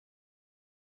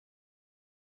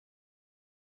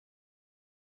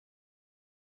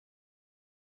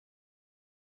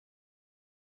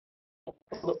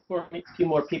look for a few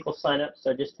more people sign up,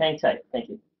 so just hang tight. Thank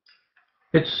you.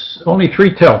 It's only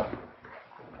 3 till.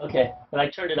 Okay, but I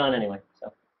turned it on anyway.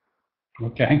 So.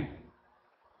 Okay.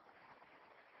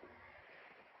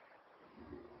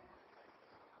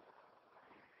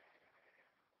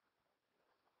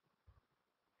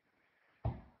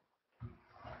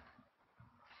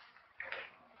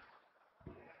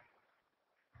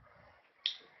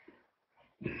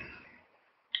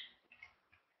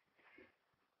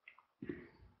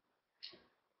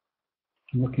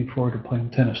 I'm looking forward to playing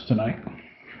tennis tonight.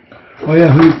 Oh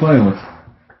yeah, who are you playing with?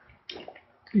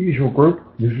 The usual group.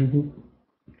 Usual group?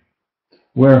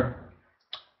 Where?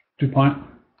 DuPont.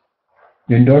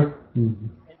 Indoor?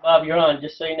 Hey, Bob, you're on.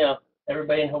 Just so you know,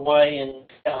 everybody in Hawaii and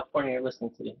California are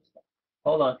listening to you.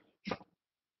 Hold on.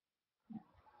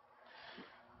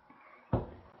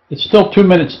 It's still 2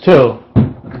 minutes till.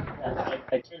 Yeah,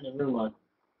 I turned the room on.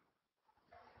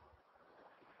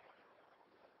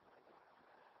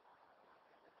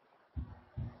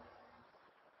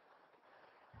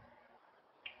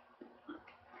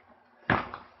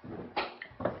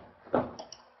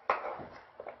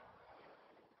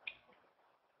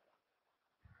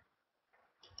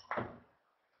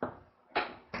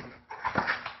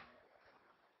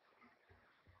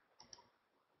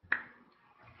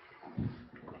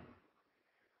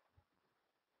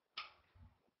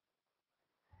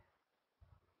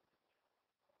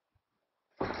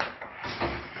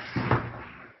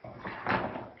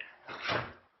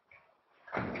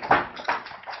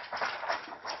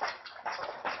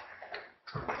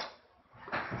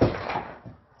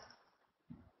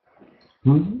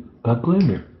 Bob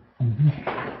Glander.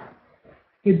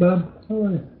 Hey, Bob. How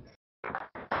are you?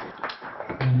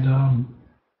 And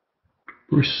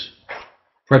Bruce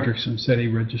Fredrickson said he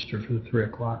registered for the 3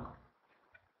 o'clock.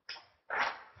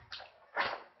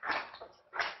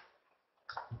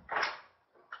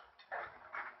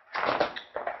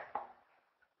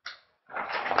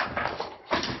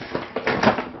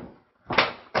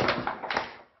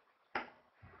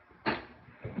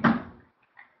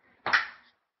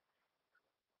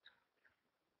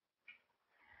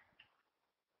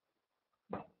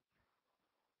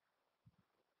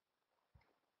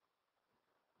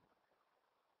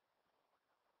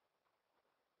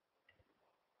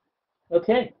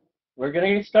 Okay, we're going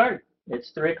to get started.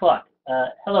 It's 3 o'clock.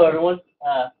 Hello, everyone.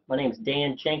 My name is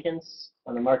Dan Jenkins.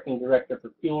 I'm the marketing director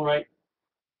for Fuel Right.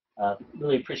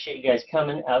 Really appreciate you guys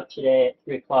coming out today at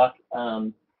 3 o'clock. I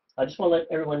just want to let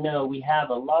everyone know we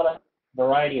have a lot of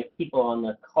variety of people on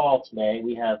the call today.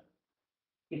 We have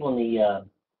people in the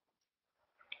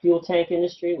fuel tank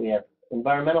industry. We have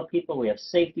environmental people. We have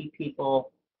safety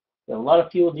people. We have a lot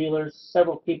of fuel dealers,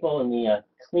 several people in the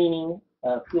cleaning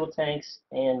fuel tanks,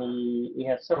 and we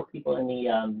have several people in the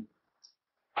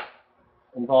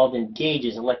involved in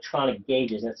gauges, electronic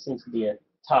gauges. That seems to be a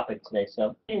topic today.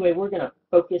 So anyway, we're going to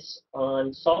focus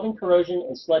on solving corrosion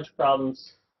and sludge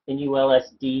problems in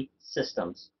ULSD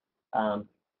systems.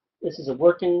 This is a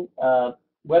working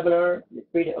webinar. You're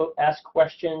free to ask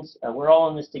questions. We're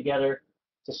all in this together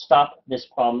to stop this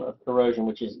problem of corrosion,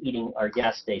 which is eating our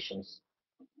gas stations.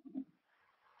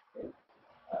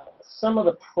 Some of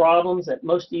the problems that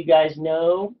most of you guys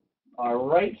know are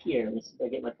right here. Let me see if I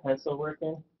get my pencil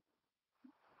working.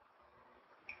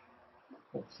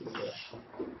 Let's see here.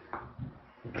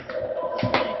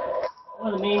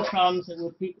 One of the main problems that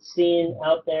we're seeing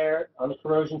out there on the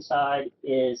corrosion side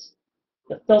is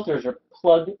the filters are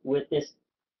plugged with this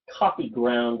coffee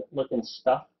ground looking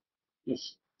stuff. You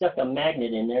stuck a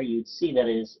magnet in there, you'd see that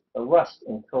is a rust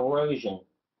and corrosion.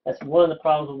 That's one of the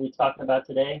problems we'll be talking about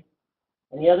today.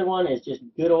 And the other one is just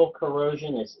good old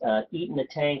corrosion. It's eating the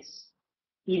tanks,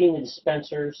 eating the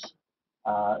dispensers,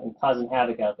 and causing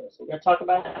havoc out there. So we're going to talk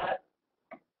about that.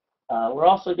 We're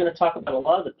also going to talk about a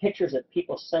lot of the pictures that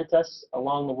people sent us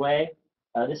along the way.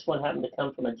 This one happened to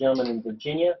come from a gentleman in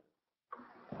Virginia.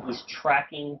 He's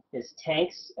tracking his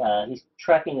tanks. He's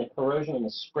tracking the corrosion and the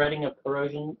spreading of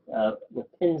corrosion with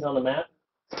pins on the map.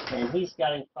 And he's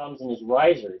got problems in his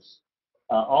risers.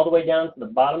 All the way down to the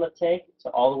bottom of the tank to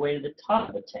all the way to the top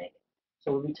of the tank.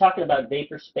 So we'll be talking about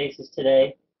vapor spaces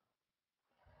today,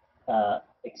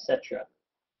 etc.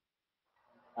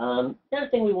 The other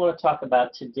thing we want to talk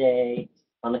about today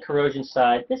on the corrosion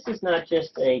side, this is not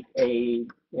just a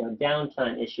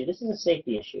downtime issue. This is a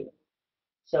safety issue.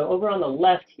 So over on the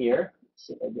left here, let's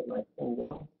see if I get my thing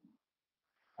going.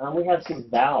 We have some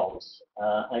valves.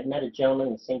 I met a gentleman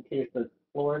in St. Petersburg,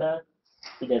 Florida.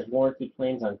 He does warranty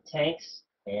claims on tanks,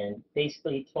 and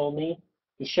basically he told me,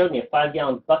 he showed me a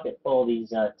 5-gallon bucket full of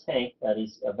these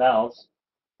valves,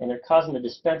 and they're causing the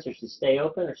dispensers to stay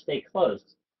open or stay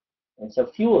closed. And so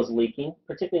fuel is leaking,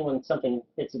 particularly when something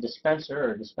hits a dispenser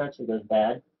or a dispenser goes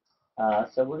bad.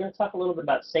 So we're going to talk a little bit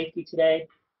about safety today.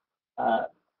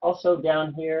 Also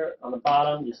down here on the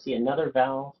bottom, you see another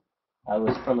valve. It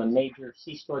was from a major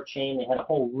C-store chain. They had a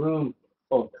whole room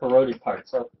full of corroded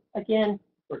parts. So again,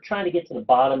 we're trying to get to the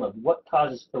bottom of what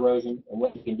causes corrosion and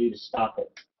what you can do to stop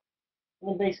it.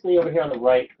 And then basically over here on the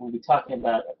right, we'll be talking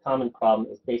about a common problem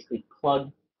is basically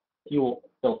plugged fuel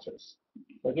filters.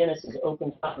 So again, this is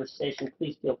open conversation.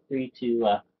 Please feel free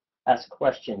to ask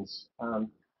questions.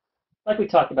 Like we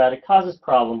talked about, it causes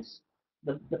problems.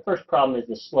 The first problem is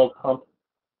the slow pump,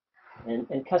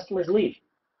 and customers leave.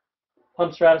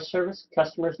 Pumps are out of service,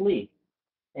 customers leave.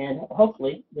 And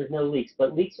hopefully there's no leaks,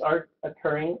 but leaks are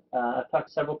occurring. I've talked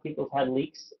to several people who've had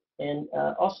leaks, and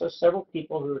also several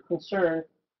people who are concerned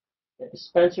that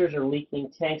dispensers are leaking,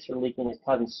 tanks are leaking, it's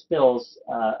causing spills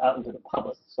out into the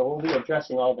public. So we'll be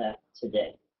addressing all that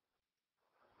today.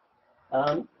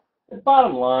 The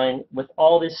bottom line with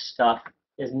all this stuff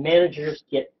is managers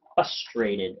get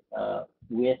frustrated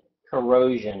with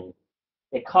corrosion.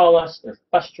 They call us, they're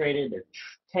frustrated, their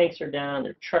tanks are down,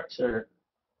 their trucks are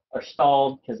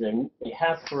stalled because they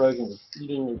have corrosion that's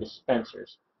eating their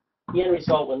dispensers. The end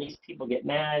result, when these people get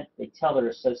mad, they tell their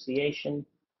association.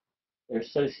 Their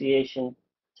association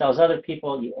tells other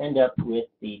people. You end up with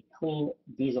the Clean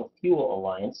Diesel Fuel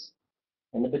Alliance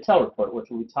and the Battelle Report, which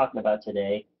we'll be talking about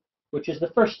today, which is the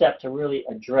first step to really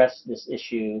address this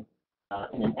issue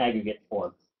in an aggregate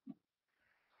form.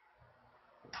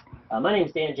 My name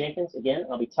is Dan Jenkins. Again,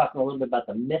 I'll be talking a little bit about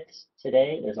the myths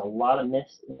today. There's a lot of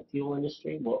myths in the fuel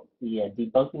industry. We'll be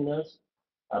debunking those.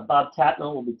 Bob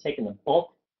Tatnall will be taking the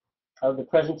bulk of the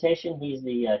presentation. He's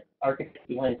the architect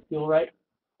behind Fuel Right.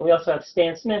 We also have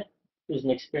Stan Smith, who's an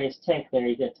experienced tank cleaner.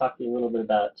 He's going to talk to you a little bit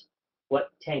about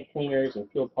what tank cleaners and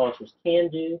fuel polishers can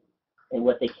do and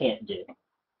what they can't do.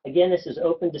 Again, this is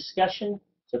open discussion,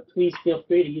 so please feel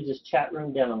free to use this chat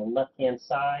room down on the left-hand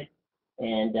side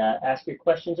and ask your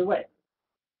questions away.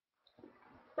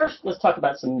 First, let's talk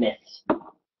about some myths.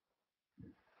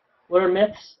 What are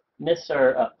myths? Myths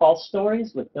are false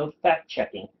stories with no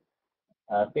fact-checking.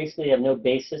 Basically, have no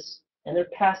basis, and they're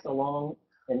passed along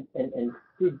and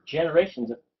through generations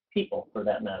of people, for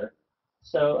that matter.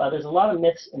 So there's a lot of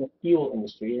myths in the fuel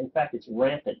industry. In fact, it's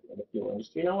rampant in the fuel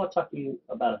industry, and I want to talk to you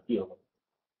about a few of them.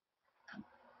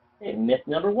 Okay, myth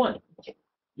number one,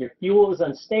 your fuel is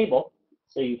unstable.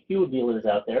 So you fuel dealers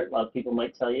out there, a lot of people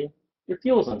might tell you, your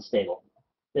fuel is unstable.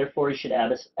 Therefore, you should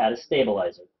add a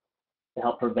stabilizer to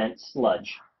help prevent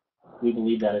sludge. We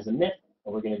believe that is a myth,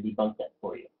 and we're going to debunk that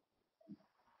for you.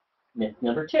 Myth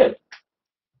number two,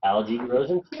 algae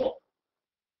grows in fuel,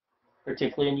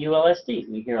 particularly in ULSD.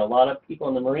 We hear a lot of people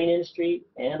in the marine industry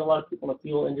and a lot of people in the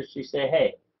fuel industry say,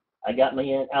 hey, I got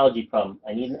my algae problem.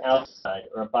 I need an algicide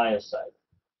or a biocide.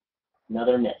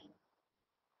 Another myth.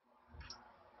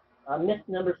 Myth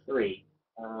number three,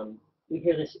 we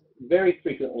hear this very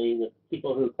frequently with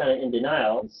people who are kind of in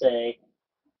denial and say,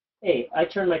 hey, I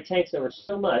turn my tanks over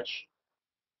so much,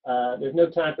 there's no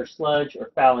time for sludge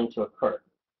or fouling to occur.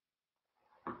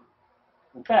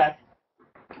 In fact,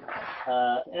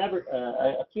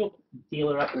 a fuel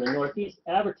dealer up in the Northeast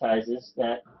advertises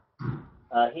that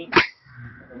he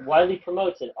widely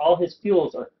promotes that all his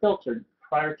fuels are filtered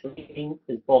prior to leaving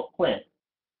his bulk plant.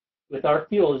 With our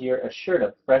fuels, you're assured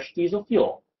of fresh diesel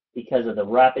fuel because of the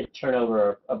rapid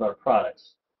turnover of our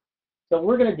products. So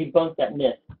we're going to debunk that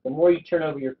myth. The more you turn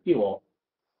over your fuel,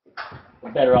 the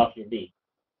better off you'll be.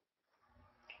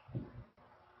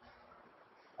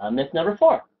 Myth number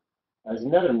four is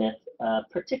another myth,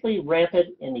 particularly rampant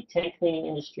in the tank cleaning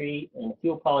industry and the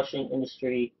fuel polishing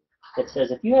industry, that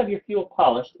says if you have your fuel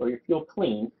polished or your fuel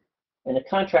clean, and the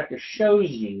contractor shows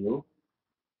you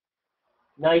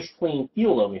nice clean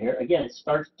fuel over here. Again, it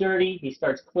starts dirty, he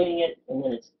starts cleaning it, and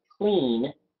then it's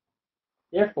clean.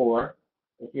 Therefore,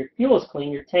 if your fuel is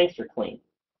clean, your tanks are clean.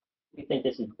 We think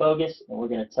this is bogus, and we're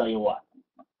going to tell you why.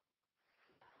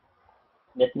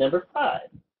 Myth number five,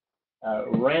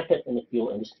 rampant in the fuel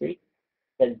industry,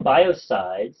 that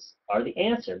biocides are the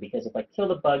answer, because if I kill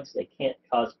the bugs, they can't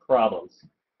cause problems.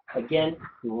 Again,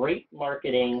 great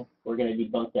marketing. We're going to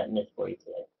debunk that myth for you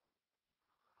today.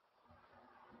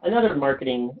 Another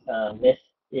marketing myth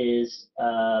is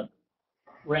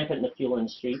rampant in the fuel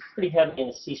industry, pretty heavy in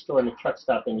the C-store and the truck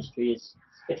stop industry, is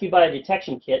if you buy a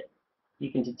detection kit,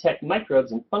 you can detect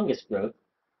microbes and fungus growth.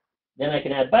 Then I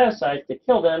can add biocides to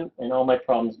kill them, and all my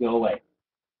problems go away.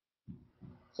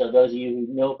 So those of you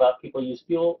who know about people use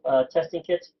fuel testing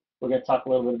kits, we're going to talk a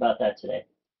little bit about that today.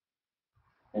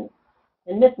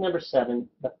 And myth number seven,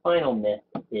 the final myth,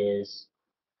 is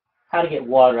how to get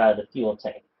water out of the fuel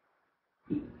tank.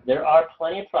 there are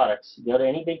plenty of products. You go to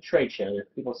any big trade show, there's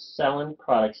people selling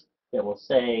products that will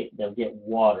say they'll get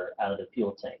water out of the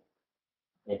fuel tank.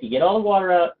 And if you get all the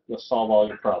water out, you'll solve all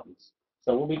your problems.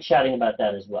 So we'll be chatting about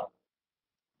that as well.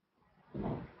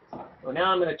 Well,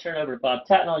 now I'm going to turn over to Bob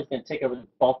Tatnall. He's going to take over the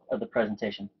bulk of the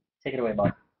presentation. Take it away,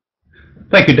 Bob.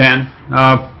 Thank you, Dan.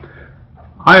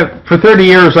 For 30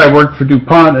 years, I worked for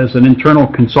DuPont as an internal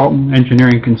consultant,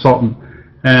 engineering consultant,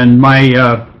 and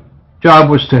my job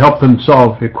was to help them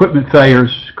solve equipment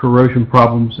failures, corrosion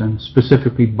problems, and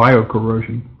specifically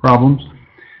biocorrosion problems.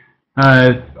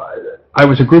 I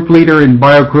was a group leader in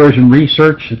biocorrosion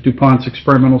research at DuPont's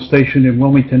experimental station in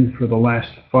Wilmington for the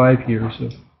last 5 years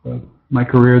of my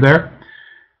career there.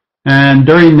 And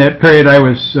during that period, I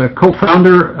was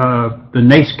co-founder of the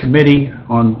NACE committee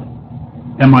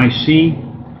on MIC,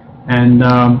 and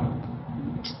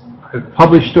I've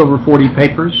published over 40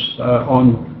 papers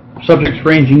on subjects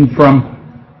ranging from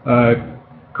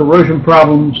corrosion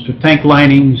problems to tank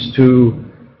linings to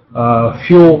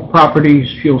fuel properties,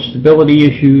 fuel stability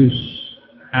issues,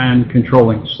 and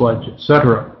controlling sludge,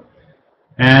 etc.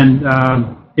 And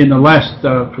for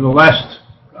the last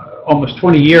almost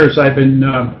 20 years, I've been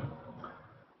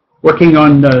working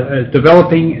on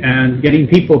developing and getting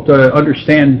people to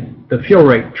understand the fuel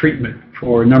rate treatment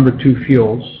for number 2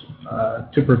 fuels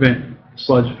to prevent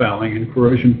sludge fouling and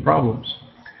corrosion problems.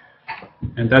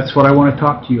 And that's what I want to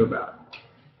talk to you about.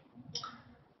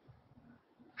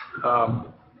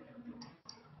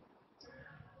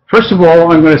 First of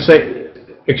all, I'm going to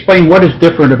explain what is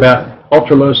different about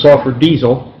ultra-low sulfur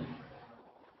diesel.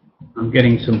 I'm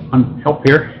getting some help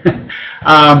here.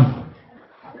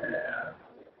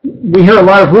 We hear a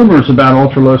lot of rumors about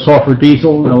ultra-low sulfur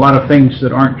diesel and a lot of things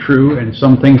that aren't true and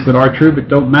some things that are true but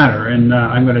don't matter. And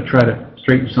I'm going to try to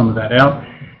straighten some of that out.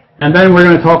 And then we're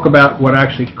going to talk about what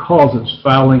actually causes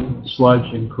fouling,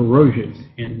 sludge, and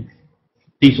corrosion in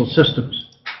diesel systems.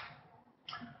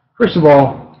 First of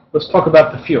all, let's talk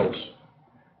about the fuels.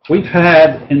 We've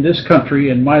had in this country,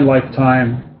 in my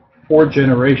lifetime, 4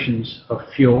 generations of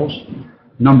fuels,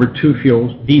 number 2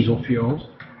 fuels, diesel fuels,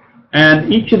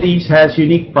 and each of these has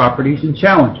unique properties and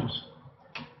challenges.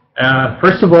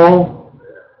 First of all,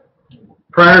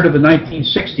 prior to the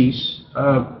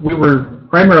 1960s, we were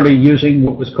primarily using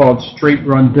what was called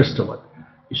straight-run distillate.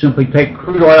 You simply take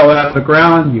crude oil out of the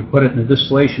ground, you put it in a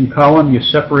distillation column, you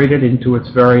separate it into its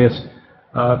various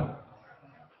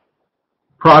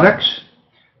products,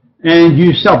 and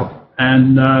you sell them.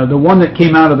 And the one that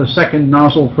came out of the second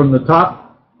nozzle from the top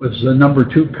was the number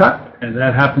 2 cut, and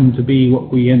that happened to be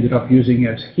what we ended up using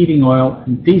as heating oil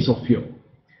and diesel fuel.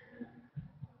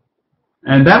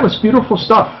 And that was beautiful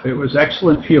stuff. It was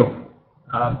excellent fuel.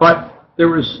 But there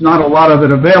was not a lot of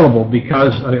it available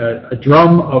because a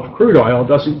drum of crude oil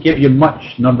doesn't give you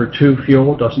much number 2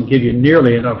 fuel, doesn't give you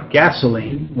nearly enough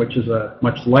gasoline, which is a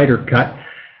much lighter cut.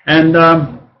 And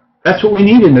that's what we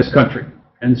need in this country.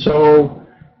 And so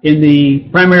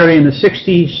primarily in the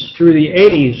 60s through the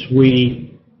 80s,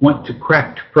 we went to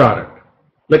cracked product,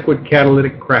 liquid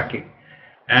catalytic cracking.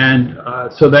 And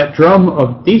so that drum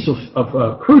of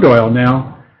crude oil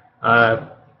now,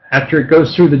 after it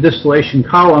goes through the distillation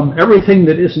column, everything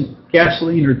that isn't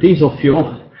gasoline or diesel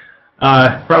fuel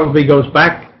probably goes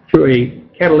back through a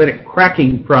catalytic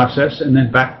cracking process and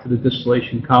then back to the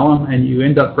distillation column, and you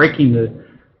end up breaking the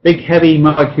big heavy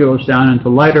molecules down into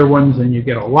lighter ones, and you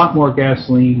get a lot more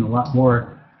gasoline, a lot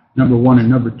more number 1 and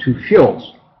number 2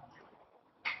 fuels.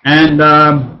 And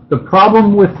the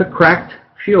problem with the cracked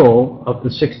fuel of the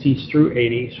 60s through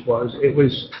 80s was it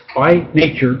was by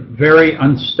nature very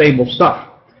unstable stuff.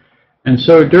 And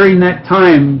so during that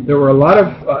time, there were a lot of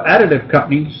additive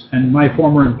companies, and my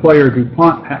former employer,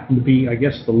 DuPont, happened to be, I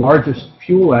guess, the largest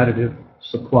fuel additive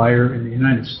supplier in the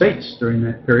United States during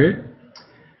that period.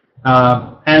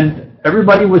 And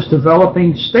everybody was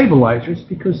developing stabilizers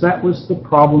because that was the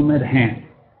problem at hand.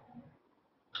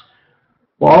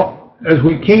 Well, as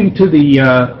we came to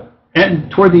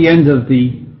toward the end of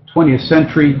the 20th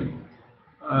century,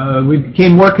 we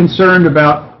became more concerned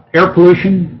about air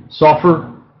pollution, sulfur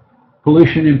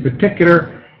pollution in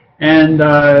particular, and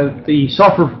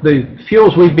the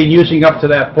fuels we'd been using up to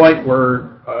that point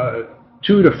were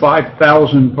 2,000 to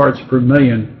 5,000 parts per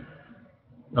million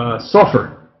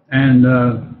sulfur, and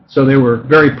so they were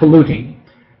very polluting.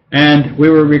 And we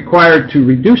were required to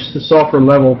reduce the sulfur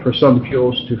level for some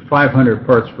fuels to 500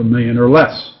 parts per million or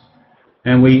less.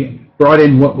 And we brought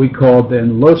in what we called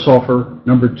then low sulfur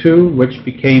number 2, which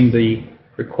became the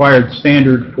required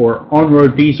standard for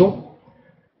on-road diesel,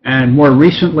 and more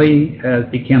recently has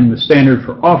become the standard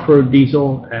for off-road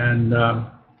diesel. And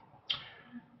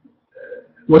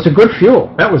was a good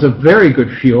fuel. That was a very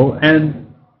good fuel,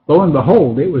 and lo and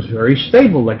behold, it was very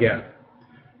stable again.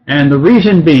 And the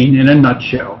reason being, in a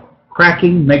nutshell,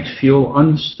 cracking makes fuel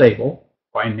unstable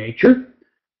by nature.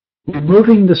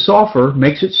 Removing the sulfur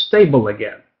makes it stable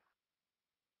again.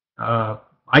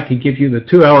 I could give you the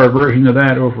 2-hour version of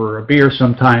that over a beer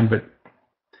sometime, but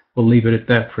we'll leave it at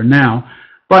that for now.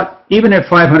 But even at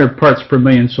 500 parts per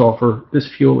million sulfur, this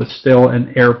fuel is still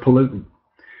an air pollutant.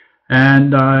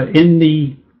 And in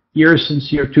the years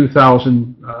since year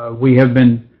 2000, we have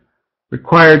been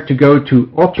required to go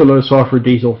to ultra-low sulfur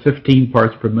diesel, 15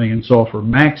 parts per million sulfur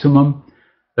maximum.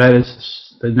 That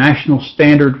is the national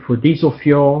standard for diesel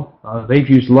fuel. They've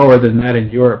used lower than that in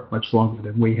Europe much longer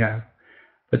than we have,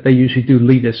 but they usually do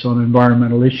lead us on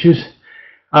environmental issues.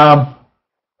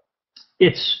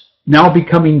 It's now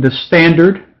becoming the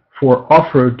standard for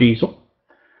off-road diesel,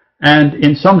 and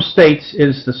in some states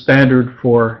is the standard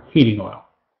for heating oil.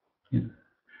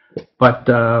 But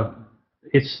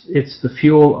it's the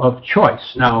fuel of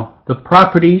choice. Now, the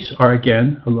properties are,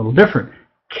 again, a little different.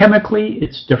 Chemically,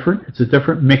 it's different. It's a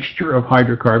different mixture of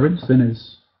hydrocarbons than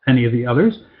is any of the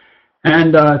others.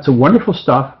 And it's a wonderful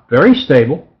stuff, very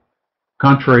stable,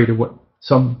 contrary to what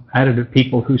some additive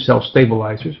people who sell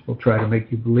stabilizers will try to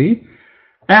make you believe.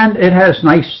 And it has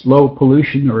nice low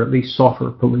pollution, or at least sulfur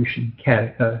pollution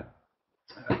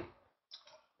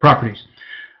properties.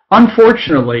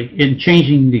 Unfortunately, in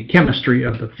changing the chemistry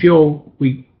of the fuel,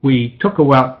 we took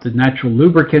out the natural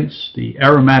lubricants, the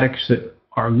aromatics that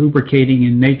are lubricating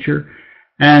in nature,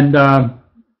 and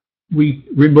we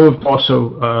removed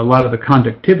also a lot of the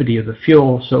conductivity of the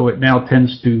fuel, so it now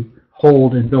tends to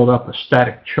hold and build up a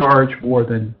static charge more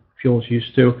than fuels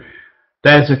used to.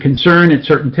 That is a concern at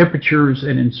certain temperatures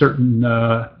and in certain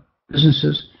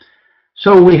businesses.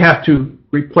 So we have to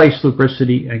replace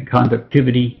lubricity and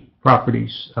conductivity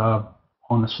properties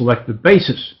on a selective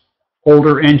basis.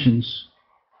 Older engines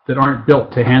that aren't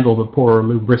built to handle the poorer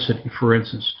lubricity, for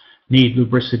instance, need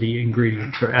lubricity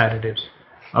ingredients or additives.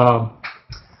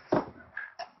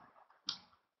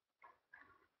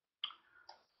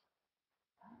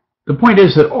 The point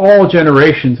is that all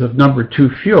generations of number 2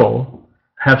 fuel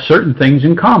have certain things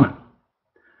in common.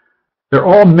 They're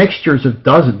all mixtures of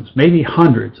dozens, maybe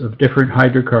hundreds of different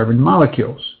hydrocarbon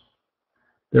molecules.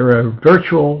 They're a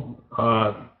virtual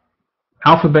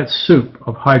alphabet soup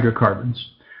of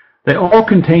hydrocarbons. They all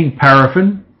contain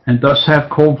paraffin and thus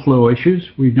have cold flow issues.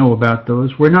 We know about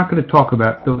those. We're not going to talk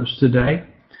about those today.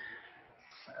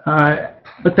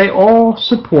 But they all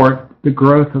support the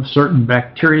growth of certain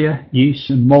bacteria,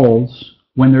 yeasts, and molds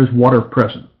when there's water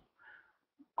present.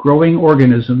 Growing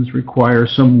organisms require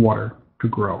some water to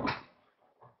grow.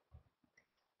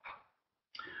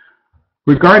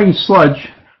 Regarding sludge,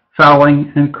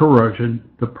 fouling, and corrosion,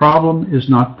 the problem is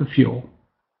not the fuel,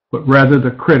 but rather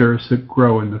the critters that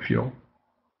grow in the fuel.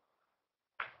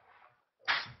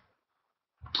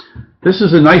 This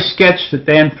is a nice sketch that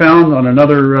Dan found on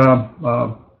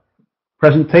another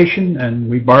presentation, and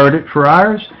we borrowed it for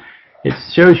ours. It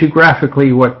shows you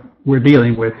graphically what we're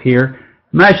dealing with here.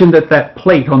 Imagine that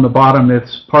plate on the bottom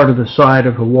is part of the side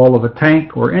of the wall of a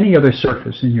tank or any other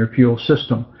surface in your fuel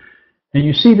system. And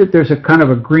you see that there's a kind of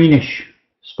a greenish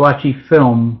splotchy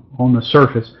film on the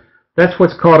surface. That's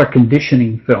what's called a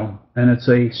conditioning film. And it's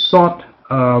a sought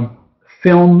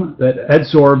film that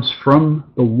adsorbs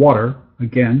from the water.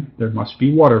 Again, there must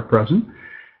be water present.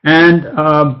 And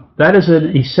that is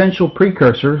an essential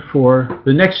precursor for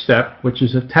the next step, which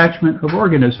is attachment of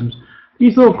organisms.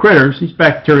 These little critters, these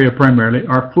bacteria primarily,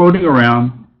 are floating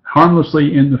around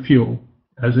harmlessly in the fuel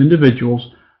as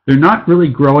individuals. They're not really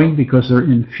growing because they're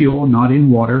in fuel, not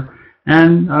in water,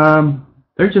 and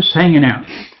they're just hanging out.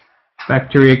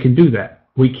 Bacteria can do that.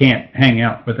 We can't hang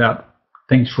out without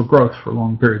things for growth for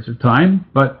long periods of time,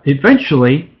 but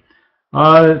eventually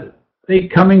they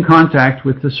come in contact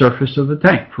with the surface of the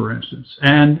tank, for instance,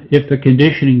 and if the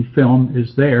conditioning film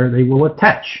is there, they will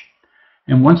attach.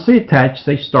 And once they attach,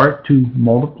 they start to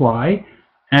multiply,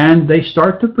 and they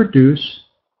start to produce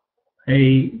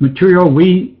a material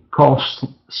we call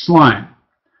slime.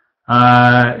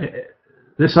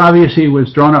 This obviously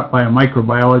was drawn up by a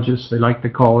microbiologist. They like to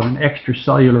call it an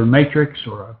extracellular matrix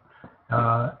or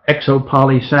a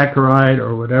exopolysaccharide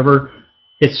or whatever.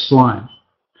 It's slime.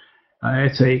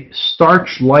 It's a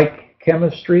starch-like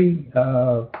chemistry,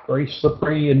 very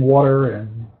slippery in water,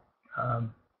 and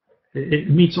it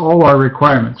meets all our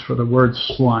requirements for the word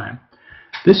slime.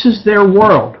 This is their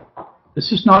world.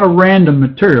 This is not a random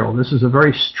material. This is a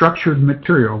very structured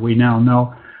material. We now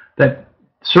know that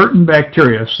certain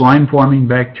bacteria, slime-forming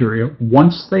bacteria,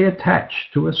 once they attach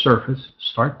to a surface,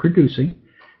 start producing,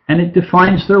 and it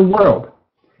defines their world.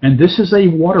 And this is a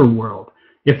water world.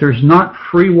 If there's not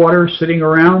free water sitting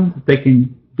around, they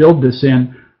can build this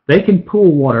in. They can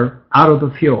pull water out of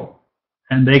the fuel.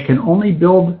 And they can only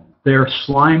build their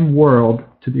slime world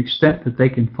to the extent that they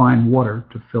can find water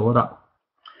to fill it up.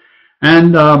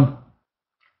 And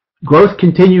growth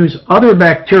continues. Other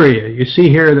bacteria, you see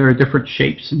here there are different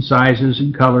shapes and sizes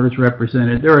and colors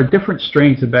represented. There are different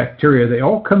strains of bacteria. They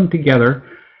all come together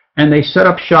and they set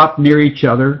up shop near each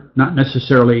other, not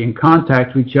necessarily in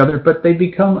contact with each other, but they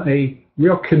become a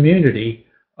real community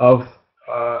of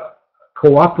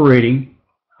cooperating,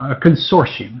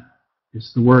 consortium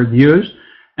is the word used,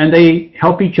 and they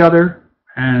help each other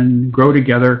and grow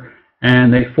together,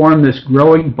 and they form this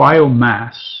growing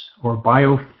biomass or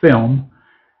biofilm,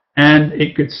 and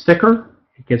it gets thicker,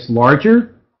 it gets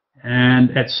larger,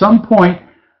 and at some point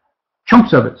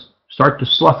chunks of it start to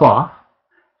slough off,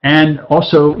 and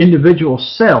also individual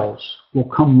cells will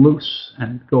come loose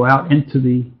and go out into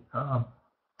the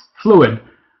fluid.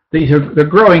 They're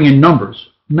growing in numbers,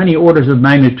 many orders of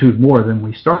magnitude more than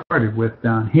we started with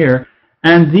down here.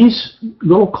 And these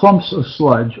little clumps of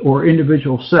sludge or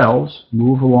individual cells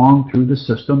move along through the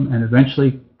system and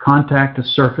eventually contact a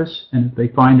surface. And if they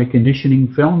find a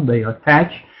conditioning film, they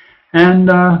attach. And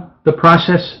the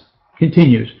process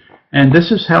continues. And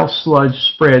this is how sludge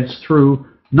spreads through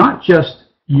not just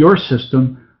your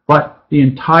system, but the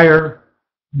entire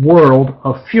world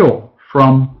of fuel,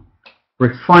 from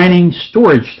refining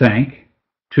storage tank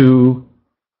to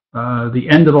the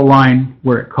end of the line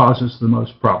where it causes the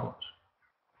most problems.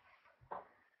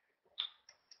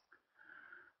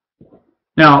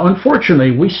 Now,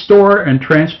 unfortunately, we store and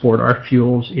transport our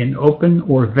fuels in open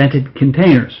or vented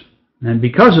containers. And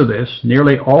because of this,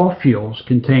 nearly all fuels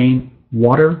contain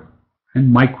water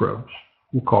and microbes.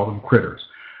 We'll call them critters.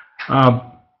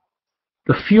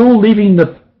 The fuel leaving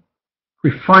the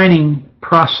refining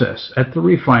process at the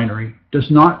refinery does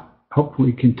not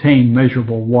hopefully contain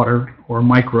measurable water or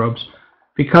microbes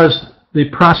because the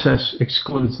process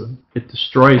excludes them. It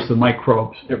destroys the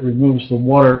microbes. It removes the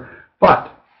water.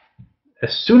 But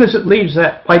as soon as it leaves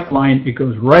that pipeline, it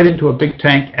goes right into a big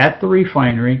tank at the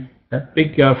refinery, that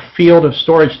big field of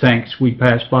storage tanks we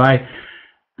pass by.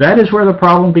 That is where the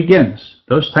problem begins.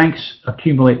 Those tanks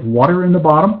accumulate water in the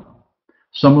bottom.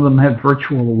 Some of them have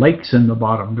virtual lakes in the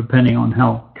bottom, depending on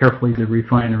how carefully the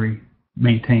refinery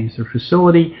maintains their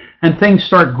facility. And things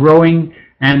start growing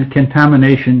and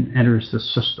contamination enters the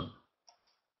system.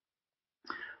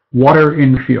 Water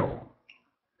in fuel.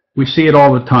 We see it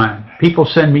all the time. People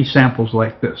send me samples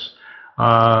like this.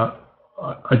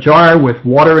 A jar with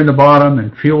water in the bottom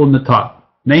and fuel in the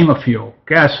top. Name a fuel: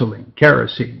 gasoline,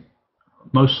 kerosene,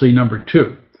 mostly number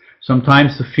 2.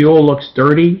 Sometimes the fuel looks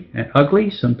dirty and ugly.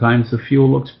 Sometimes the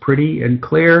fuel looks pretty and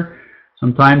clear.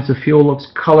 Sometimes the fuel looks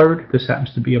colored. This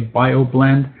happens to be a bio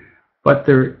blend. But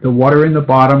the water in the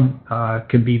bottom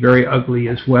can be very ugly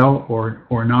as well,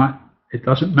 or not. It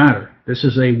doesn't matter. This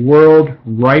is a world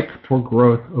ripe for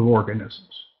growth of organisms.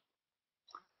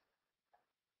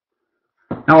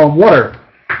 Now, water.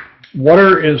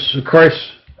 Water is, of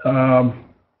course,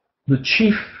 the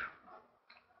chief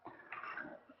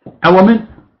element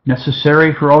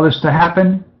necessary for all this to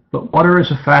happen. But water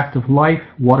is a fact of life.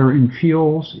 Water in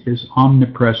fuels is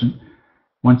omnipresent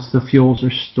once the fuels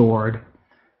are stored.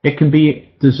 It can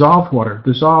be dissolved water,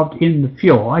 dissolved in the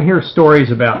fuel. I hear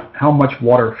stories about how much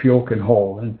water fuel can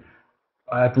hold. And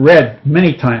I've read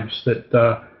many times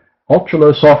that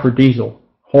ultra-low sulfur diesel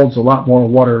holds a lot more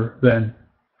water than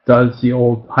does the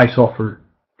old high sulfur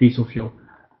diesel fuel.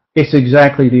 It's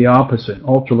exactly the opposite.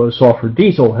 Ultra-low sulfur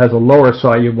diesel has a lower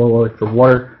solubility for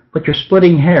water, but you're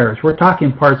splitting hairs. We're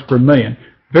talking parts per million.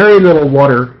 Very little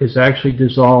water is actually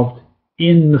dissolved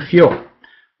in the fuel.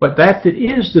 But that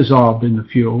is dissolved in the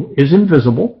fuel is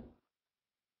invisible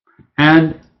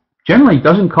and generally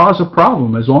doesn't cause a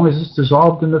problem as long as it's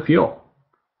dissolved in the fuel.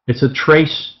 It's a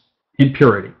trace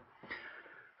impurity.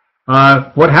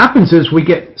 What happens is we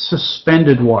get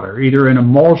suspended water, either an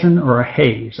emulsion or a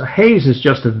haze. A haze is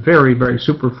just a very, very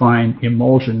superfine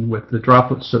emulsion with the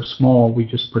droplets so small we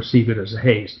just perceive it as a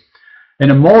haze. An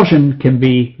emulsion can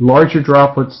be larger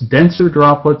droplets, denser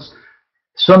droplets.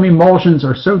 Some emulsions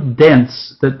are so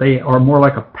dense that they are more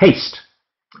like a paste,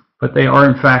 but they are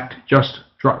in fact just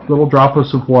little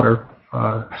droplets of water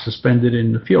suspended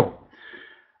in the fuel.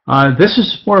 This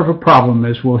is more of a problem,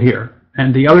 as we'll hear.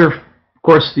 And the other, of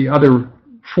course, the other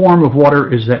form of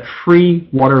water is that free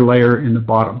water layer in the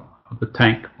bottom of the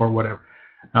tank or whatever.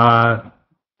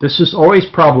 This is always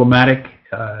problematic,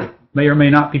 may or may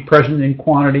not be present in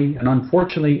quantity, and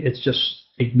unfortunately it's just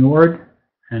ignored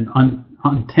and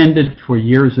untended for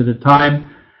years at a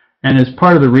time. and is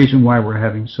part of the reason why we're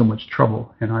having so much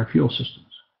trouble in our fuel systems.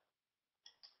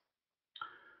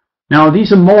 Now,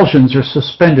 these emulsions are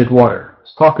suspended water.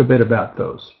 Let's talk a bit about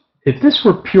those. If this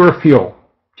were pure fuel,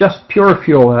 just pure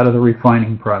fuel out of the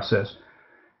refining process,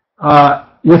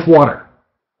 with water,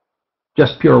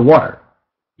 just pure water,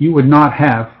 you would not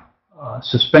have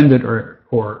suspended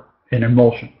or an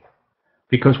emulsion,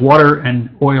 because water and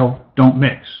oil don't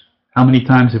mix. How many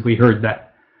times have we heard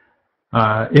that?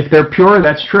 If they're pure,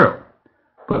 that's true.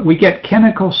 But we get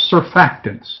chemical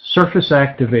surfactants, surface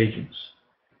active agents,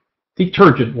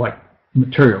 detergent-like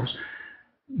materials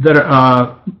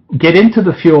that get into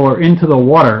the fuel or into the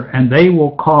water, and they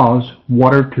will cause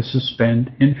water to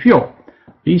suspend in fuel.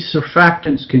 These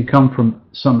surfactants can come from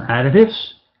some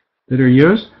additives that are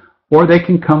used, or they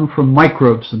can come from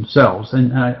microbes themselves.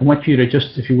 And I want you to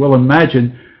just, if you will,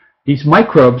 imagine these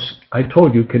microbes, I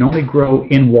told you, can only grow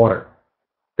in water.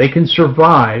 They can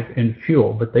survive in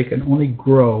fuel, but they can only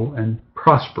grow and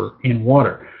prosper in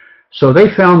water. So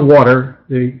they found water,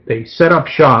 they set up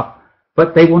shop,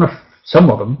 but they want to, some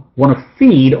of them want to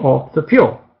feed off the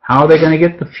fuel. How are they going to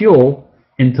get the fuel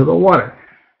into the water?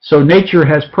 So nature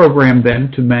has programmed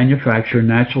them to manufacture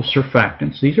natural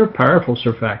surfactants. These are powerful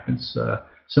surfactants.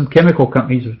 Some chemical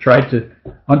companies have tried to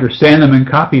understand them and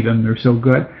copy them. They're so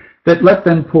good that let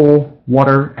them pull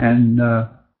water and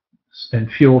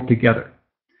fuel together.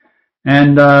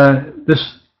 And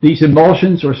these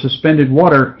emulsions or suspended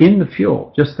water in the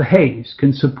fuel, just the haze,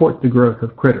 can support the growth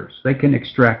of critters. They can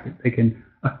extract it. They can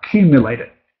accumulate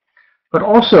it. But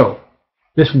also,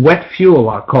 this wet fuel,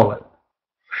 I'll call it,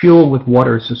 fuel with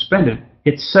water suspended,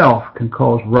 itself can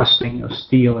cause rusting of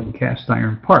steel and cast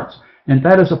iron parts. And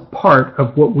that is a part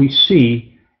of what we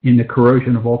see in the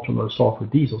corrosion of ultra-low sulfur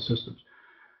diesel systems.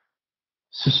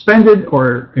 Suspended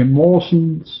or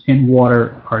emulsions in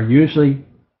water are usually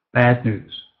bad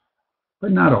news,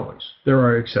 but not always. There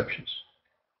are exceptions.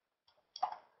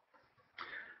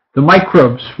 The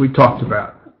microbes we talked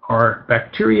about are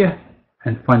bacteria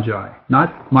and fungi,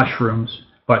 not mushrooms,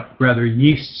 but rather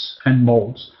yeasts and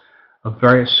molds of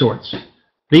various sorts.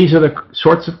 These are the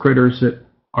sorts of critters that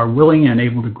are willing and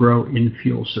able to grow in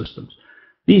fuel systems.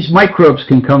 These microbes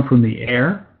can come from the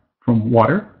air, from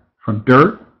water, from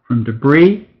dirt, from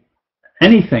debris,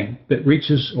 anything that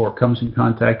reaches or comes in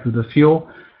contact with the fuel,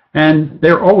 and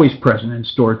they're always present in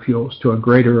stored fuels to a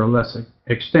greater or less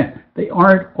extent. They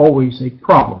aren't always a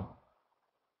problem.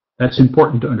 That's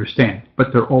important to understand, but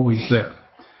they're always there.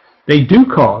 They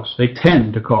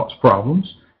tend to cause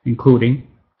problems, including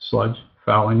sludge,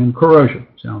 fouling, and corrosion.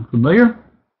 Sound familiar?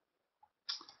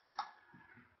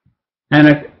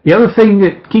 And the other thing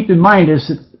to keep in mind is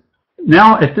that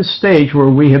now at this stage where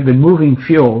we have been moving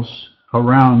fuels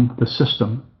around the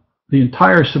system, the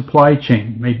entire supply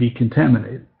chain may be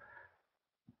contaminated.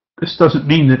 This doesn't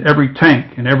mean that every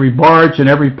tank and every barge and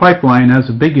every pipeline has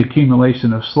a big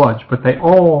accumulation of sludge, but they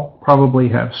all probably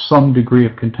have some degree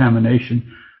of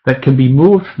contamination that can be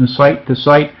moved from site to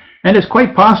site. And it's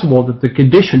quite possible that the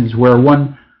conditions where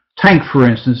one tank, for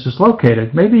instance, is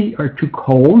located maybe are too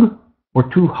cold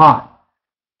or too hot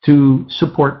to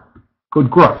support good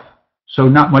growth. So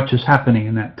not much is happening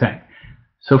in that tank.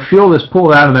 So fuel is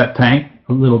pulled out of that tank,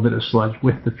 a little bit of sludge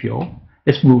with the fuel.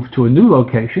 It's moved to a new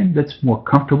location that's more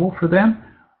comfortable for them,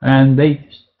 and they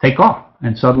take off,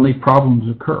 and suddenly problems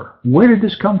occur. Where did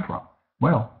this come from?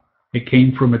 Well, it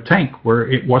came from a tank where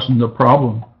it wasn't a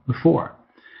problem before.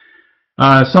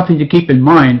 Something to keep in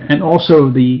mind, and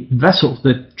also the vessels,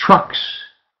 the trucks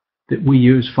that we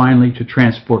use finally to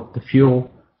transport the fuel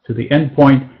to the end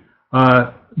point,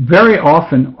 very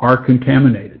often are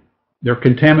contaminated. They're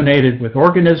contaminated with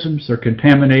organisms, they're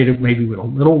contaminated maybe with a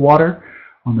little water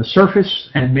on the surface,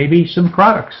 and maybe some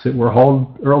products that were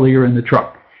hauled earlier in the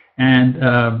truck.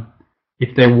 And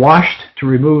if they're washed to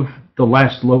remove the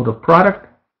last load of product,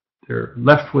 they're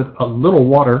left with a little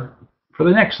water for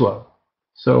the next load.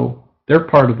 So they're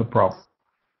part of the problem.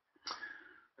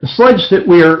 The sludge that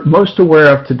we are most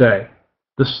aware of today,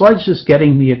 the sludge that's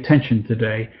getting the attention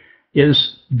today,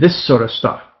 is this sort of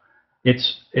stuff.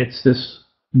 It's this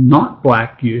not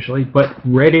black usually, but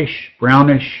reddish,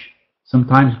 brownish,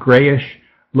 sometimes grayish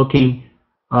looking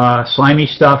slimy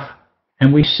stuff.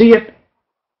 And we see it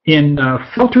in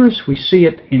filters, we see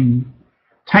it in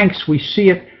tanks, we see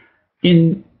it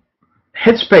in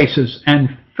headspaces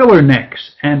and filler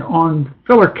necks and on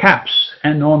filler caps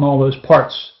and on all those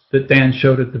parts that Dan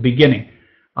showed at the beginning.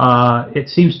 It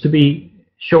seems to be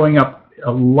showing up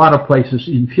a lot of places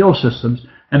in fuel systems,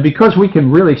 and because we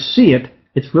can really see it,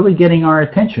 it's really getting our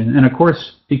attention. And of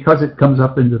course, because it comes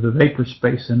up into the vapor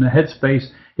space and the head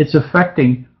space, it's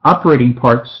affecting operating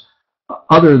parts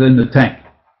other than the tank.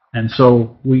 And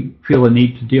so we feel a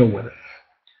need to deal with it.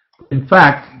 In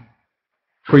fact,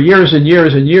 for years and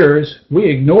years and years, we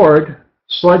ignored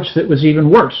sludge that was even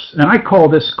worse. And I call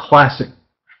this classic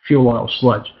fuel oil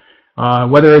sludge.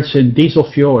 Whether it's in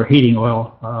diesel fuel or heating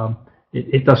oil,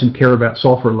 it doesn't care about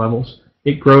sulfur levels.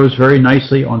 It grows very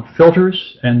nicely on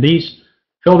filters, and these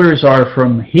filters are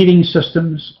from heating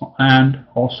systems and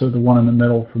also the one in the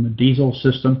middle from the diesel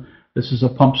system. This is a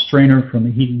pump strainer from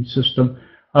the heating system.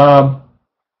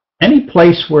 Any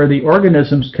place where the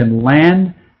organisms can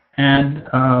land and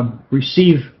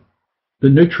receive the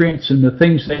nutrients and the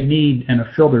things they need, and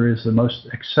a filter is the most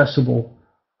accessible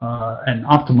and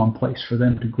optimum place for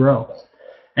them to grow.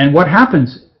 And what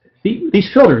happens,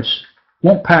 these filters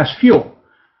won't pass fuel.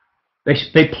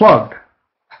 They plugged.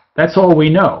 That's all we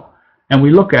know. And we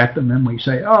look at them and we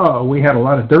say, oh, we had a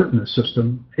lot of dirt in the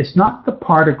system. It's not the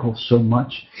particles so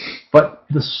much, but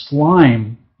the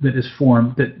slime that is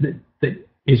formed,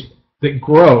 that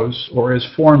grows or is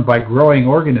formed by growing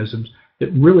organisms,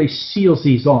 that really seals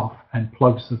these off and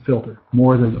plugs the filter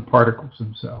more than the particles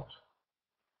themselves.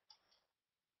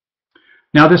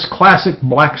 Now, this classic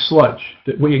black sludge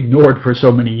that we ignored for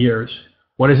so many years,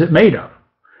 what is it made of?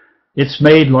 It's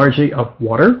made largely of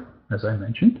water, as I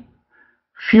mentioned,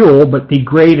 fuel, but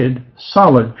degraded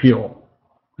solid fuel.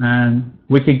 And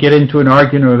we could get into an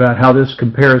argument about how this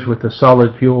compares with the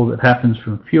solid fuel that happens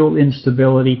from fuel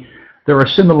instability. There are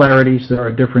similarities, there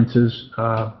are differences,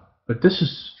 but this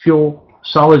is fuel,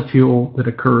 solid fuel that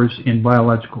occurs in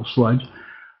biological sludge.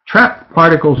 Trapped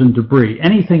particles and debris,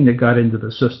 anything that got into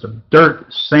the system, dirt,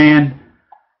 sand,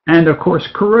 and of course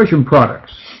corrosion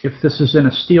products. If this is in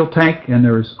a steel tank and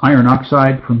there's iron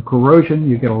oxide from corrosion,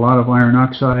 you get a lot of iron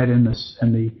oxide in this,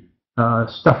 and the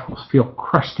stuff will feel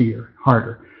crustier,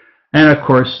 harder. And of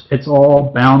course, it's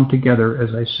all bound together,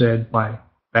 as I said, by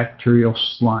bacterial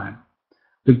slime,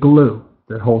 the glue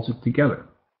that holds it together.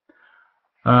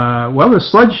 Well, the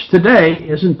sludge today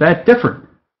isn't that different.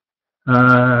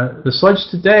 The sludge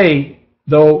today,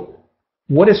 though,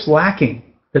 what is lacking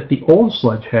that the old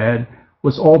sludge had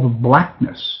was all the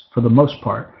blackness for the most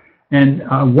part. And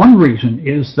one reason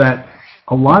is that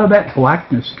a lot of that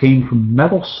blackness came from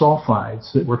metal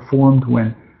sulfides that were formed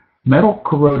when metal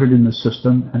corroded in the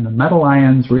system, and the metal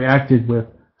ions reacted with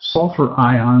sulfur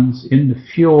ions in the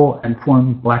fuel and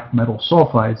formed black metal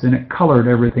sulfides, and it colored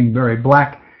everything very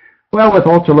black. Well, with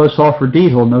ultra-low sulfur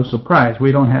diesel, no surprise,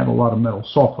 we don't have a lot of metal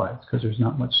sulfides because there's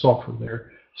not much sulfur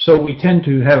there. So we tend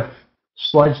to have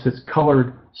sludge that's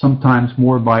colored sometimes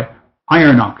more by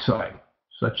iron oxide,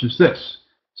 such as this.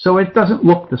 So it doesn't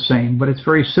look the same, but it's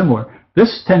very similar.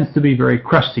 This tends to be very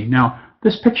crusty. Now,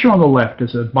 this picture on the left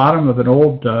is the bottom of an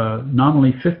old,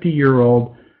 nominally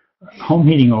 50-year-old home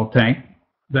heating oil tank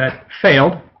that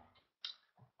failed,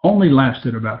 only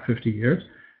lasted about 50 years.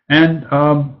 And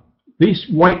these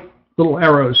white little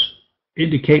arrows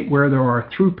indicate where there are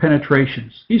through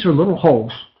penetrations. These are little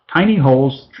holes, tiny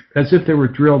holes, as if they were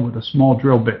drilled with a small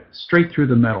drill bit, straight through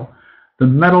the metal. The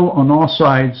metal on all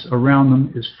sides around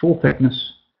them is full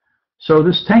thickness. So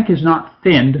this tank is not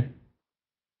thinned,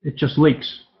 it just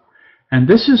leaks. And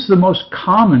this is the most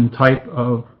common type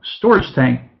of storage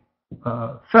tank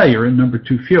failure in number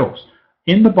 2 fuels.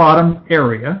 In the bottom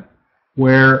area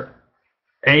where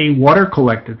water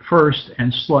collected first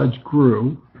and sludge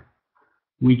grew,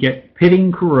 we get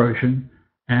pitting corrosion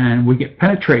and we get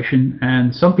penetration,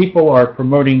 and some people are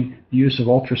promoting the use of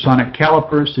ultrasonic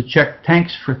calipers to check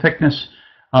tanks for thickness.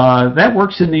 That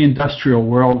works in the industrial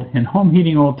world. In home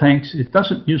heating oil tanks, it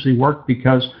doesn't usually work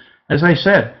because, as I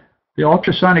said, the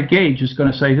ultrasonic gauge is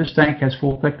going to say this tank has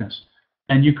full thickness,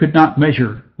 and you could not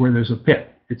measure where there's a pit.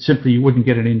 It's simply you wouldn't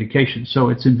get an indication, so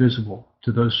it's invisible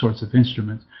to those sorts of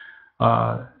instruments.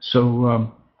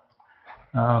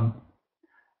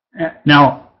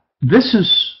 Now,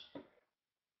 this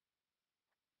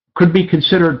could be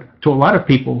considered, to a lot of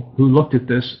people who looked at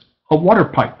this, a water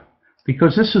pipe,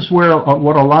 because this is where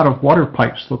what a lot of water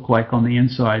pipes look like on the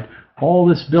inside. All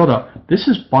this buildup. This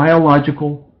is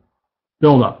biological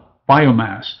buildup,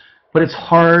 biomass, but it's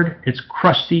hard, it's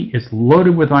crusty, it's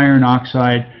loaded with iron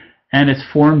oxide, and it's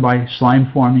formed by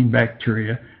slime-forming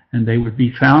bacteria, and they would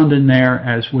be found in there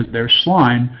as with their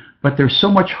slime, but there's so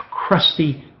much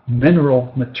crusty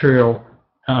mineral material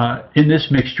in this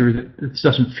mixture that it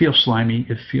doesn't feel slimy,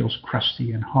 it feels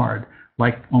crusty and hard,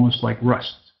 almost like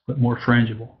rust, but more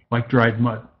frangible, like dried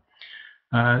mud.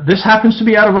 This happens to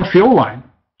be out of a fuel line,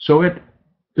 so it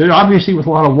obviously with a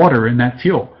lot of water in that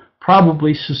fuel,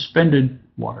 probably suspended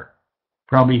water,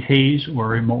 probably haze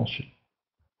or emulsion.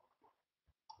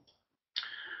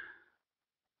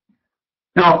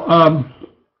 Now,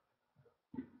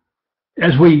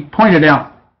 as we pointed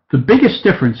out The biggest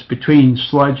difference between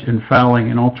sludge and fouling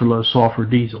and ultra-low sulfur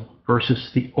diesel versus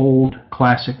the old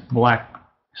classic black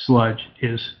sludge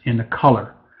is in the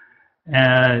color.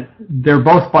 They're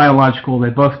both biological, they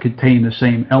both contain the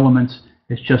same elements.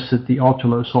 It's just that the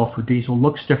ultra-low sulfur diesel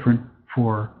looks different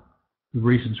for the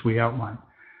reasons we outlined.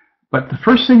 But the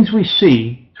first things we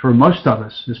see for most of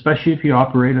us, especially if you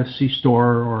operate a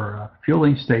C-store or a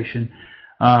fueling station,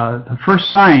 the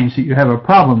first signs that you have a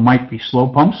problem might be slow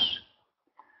pumps,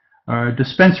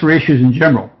 dispenser issues in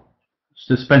general,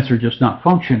 dispenser just not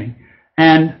functioning,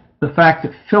 and the fact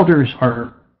that filters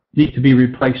need to be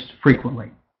replaced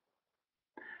frequently.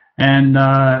 And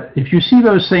if you see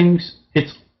those things,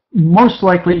 it's most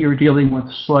likely you're dealing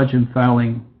with sludge and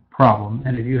fouling problem.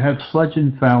 And if you have sludge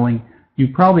and fouling, you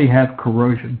probably have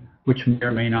corrosion, which may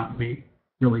or may not be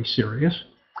really serious.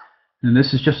 And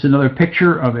this is just another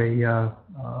picture of a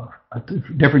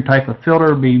different type of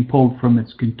filter being pulled from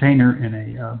its container in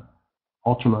a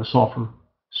ultra-low sulfur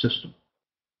system.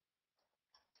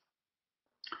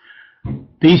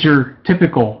 These are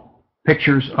typical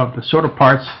pictures of the sort of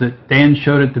parts that Dan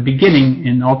showed at the beginning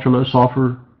in ultra-low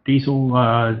sulfur diesel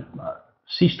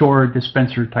C-store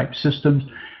dispenser type systems.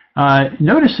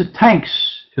 Notice that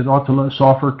tanks with ultra-low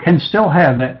sulfur can still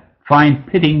have that fine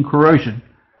pitting corrosion.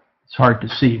 It's hard to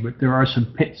see, but there are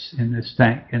some pits in this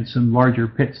tank and some larger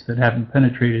pits that haven't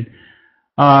penetrated.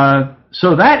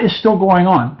 So that is still going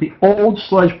on. The old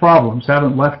sludge problems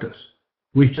haven't left us.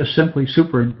 We've just simply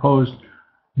superimposed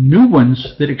new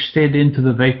ones that extend into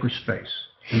the vapor space.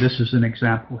 And this is an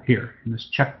example here in this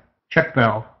check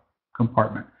valve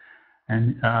compartment.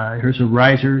 And here's a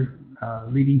riser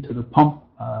leading to the pump.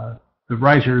 The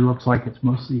riser looks like it's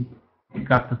mostly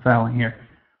got the fouling here.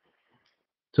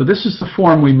 So this is the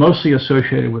form we mostly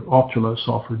associated with ultra-low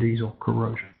sulfur diesel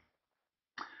corrosion.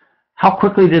 How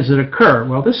quickly does it occur?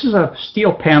 Well, this is a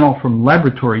steel panel from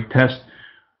laboratory test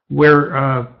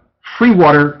where free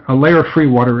water, a layer of free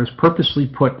water, is purposely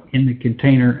put in the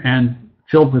container and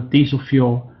filled with diesel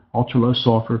fuel, ultra-low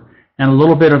sulfur, and a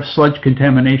little bit of sludge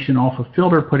contamination off a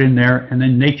filter put in there, and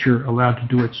then nature allowed to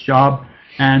do its job.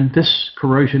 And this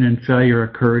corrosion and failure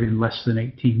occurred in less than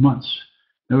 18 months.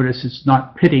 Notice it's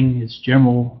not pitting, it's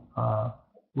general,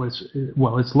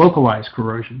 it's localized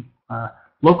corrosion.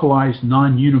 Localized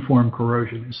non-uniform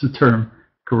corrosion is the term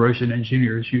corrosion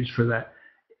engineers use for that.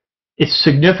 It's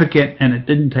significant, and it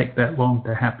didn't take that long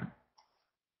to happen.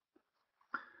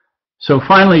 So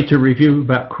finally, to review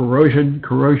about corrosion,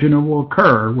 corrosion will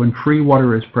occur when free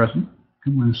water is present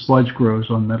and when sludge grows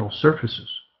on metal surfaces.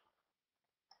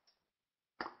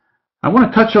 I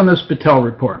want to touch on this Battelle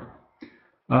report.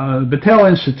 The Battelle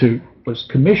Institute was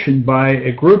commissioned by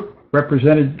a group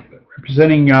representing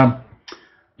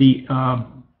the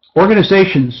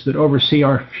organizations that oversee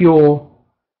our fuel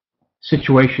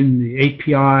situation, the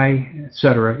API,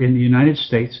 etc., in the United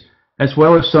States, as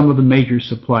well as some of the major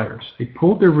suppliers. They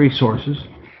pooled their resources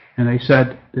and they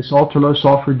said this ultra-low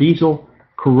sulfur diesel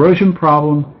corrosion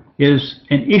problem is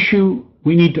an issue.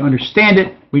 We need to understand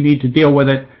it. We need to deal with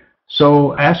it.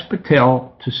 So asked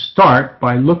Battelle to start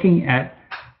by looking at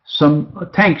some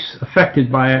tanks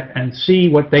affected by it and see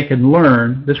what they can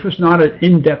learn. This was not an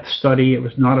in-depth study. It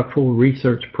was not a full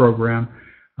research program.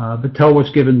 Battelle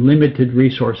was given limited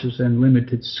resources and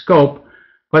limited scope,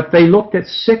 but they looked at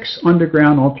 6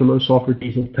 underground ultra-low sulfur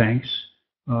diesel tanks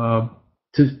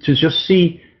to just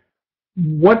see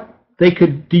what they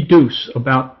could deduce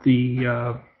about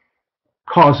the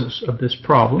causes of this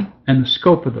problem and the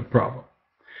scope of the problem.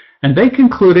 And they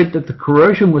concluded that the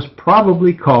corrosion was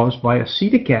probably caused by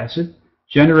acetic acid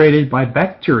generated by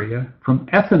bacteria from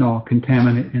ethanol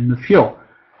contaminant in the fuel.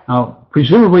 Now,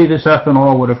 presumably this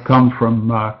ethanol would have come from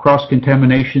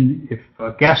cross-contamination if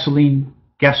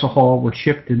gasohol were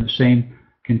shipped in the same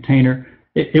container.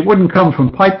 It wouldn't come from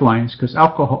pipelines because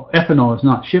ethanol is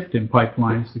not shipped in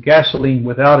pipelines. The gasoline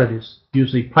without it is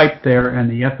usually piped there and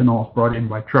the ethanol is brought in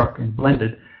by truck and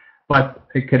blended. But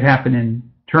it could happen in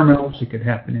terminals, it could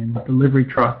happen in delivery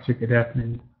trucks, it could happen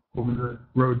in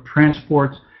over-the-road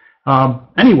transports.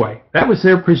 Anyway, that was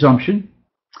their presumption.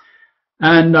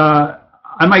 And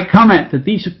I might comment that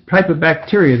these type of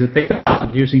bacteria that they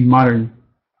found using modern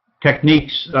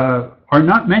techniques are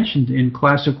not mentioned in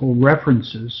classical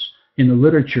references in the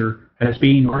literature as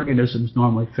being organisms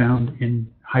normally found in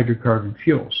hydrocarbon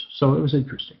fuels. So it was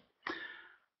interesting.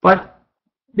 But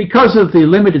because of the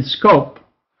limited scope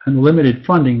and limited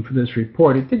funding for this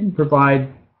report, it didn't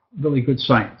provide really good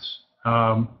science.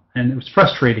 And it was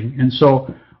frustrating. And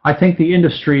so I think the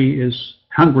industry is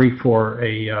hungry for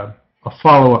a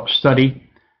follow-up study,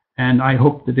 and I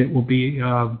hope that it will be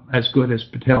as good as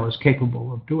Battelle is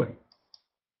capable of doing.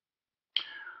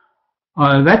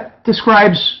 That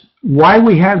describes why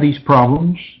we have these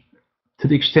problems to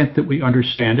the extent that we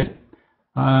understand it.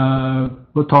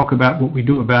 We'll talk about what we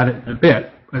do about it in a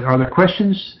bit. But are there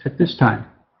questions at this time?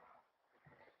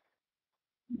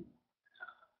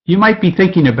 You might be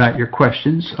thinking about your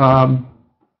questions.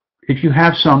 If you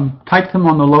have some, type them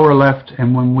on the lower left,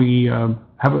 and when we have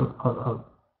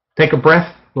take a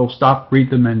breath, we'll stop, read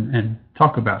them, and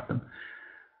talk about them.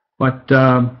 But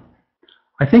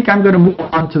I think I'm going to move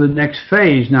on to the next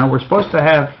phase. Now, we're supposed to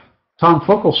have Tom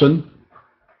Fulkelson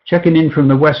checking in from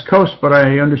the West Coast, but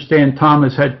I understand Tom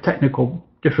has had technical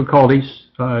difficulties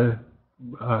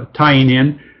tying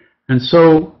in, and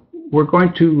so we're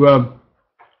going to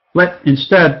let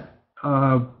instead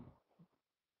my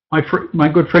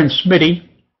good friend Smitty,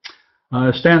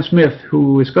 Stan Smith,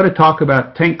 who is going to talk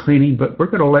about tank cleaning, but we're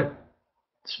going to let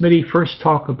Smitty first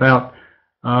talk about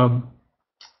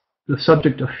the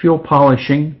subject of fuel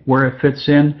polishing, where it fits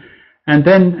in, and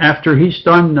then after he's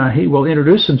done, he will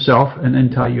introduce himself and then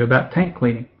tell you about tank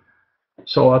cleaning.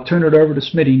 So I'll turn it over to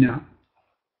Smitty now.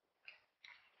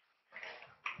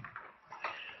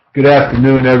 Good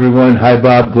afternoon, everyone. Hi,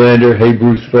 Bob Glander. Hey,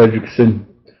 Bruce Fredrickson.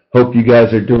 Hope you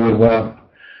guys are doing well.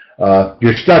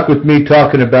 You're stuck with me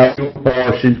talking about fuel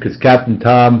polishing because Captain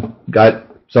Tom got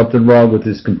something wrong with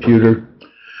his computer.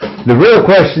 The real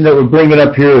question that we're bringing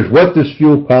up here is, what does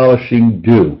fuel polishing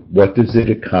do? What does it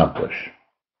accomplish?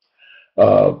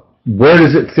 Where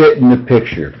does it fit in the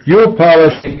picture? Fuel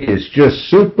polishing is just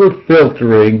super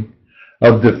filtering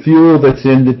of the fuel that's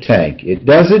in the tank. It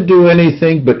doesn't do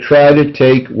anything but try to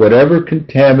take whatever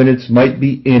contaminants might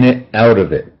be in it out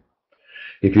of it.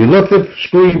 If you look at the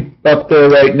screen up there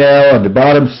right now on the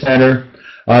bottom center,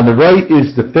 on the right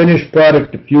is the finished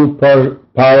product of fuel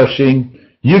polishing.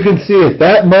 You can see at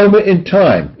that moment in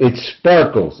time, it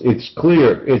sparkles, it's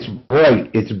clear, it's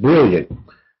bright, it's brilliant.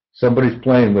 Somebody's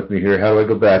playing with me here. How do I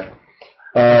go back?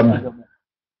 Here,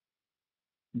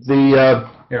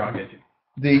 I'll get you.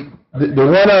 The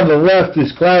one on the left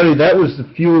is cloudy. That was the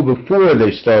fuel before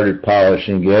they started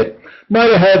polishing it.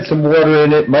 Might have had some water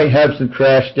in it, might have some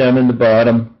trash down in the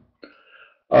bottom.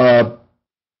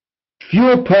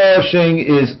 Fuel polishing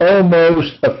is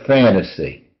almost a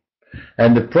fantasy.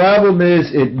 And the problem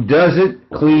is it doesn't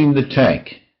clean the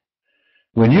tank.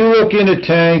 When you look in a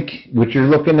tank, which you're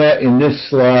looking at in this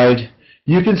slide,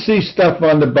 you can see stuff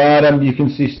on the bottom, you can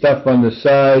see stuff on the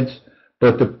sides,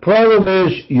 but the problem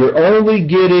is you're only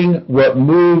getting what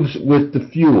moves with the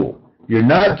fuel. You're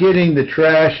not getting the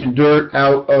trash and dirt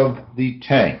out of the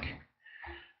tank.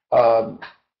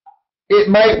 It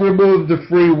might remove the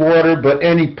free water, but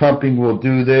any pumping will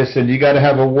do this, and you got to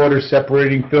have a water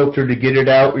separating filter to get it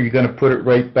out, or you're going to put it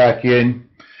right back in.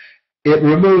 It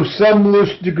removes some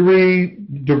loose debris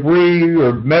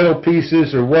or metal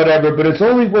pieces or whatever, but it's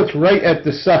only what's right at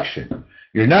the suction.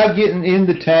 You're not getting in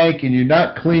the tank, and you're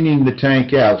not cleaning the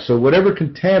tank out. So whatever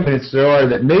contaminants there are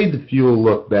that made the fuel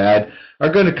look bad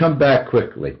are going to come back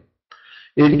quickly.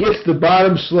 It gets the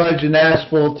bottom sludge and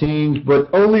asphaltenes, but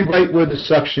only right where the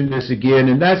suction is again,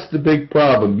 and that's the big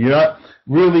problem. You're not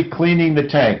really cleaning the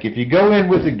tank. If you go in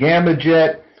with a gamma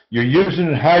jet, you're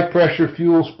using high-pressure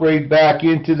fuel sprayed back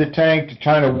into the tank to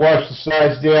kind of wash the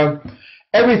sides down.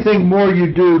 Everything more you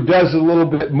do does a little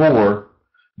bit more,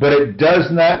 but it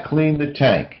does not clean the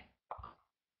tank.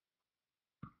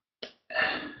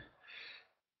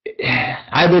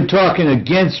 I've been talking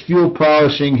against fuel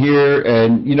polishing here,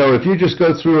 and you know, if you just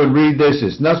go through and read this,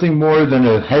 it's nothing more than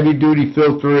a heavy-duty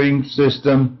filtering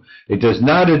system. It does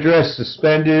not address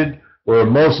suspended or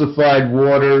emulsified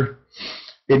water.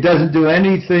 It doesn't do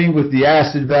anything with the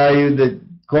acid value that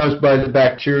caused by the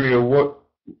bacterial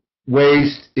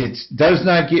waste. It does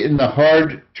not get in the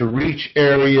hard-to-reach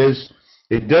areas.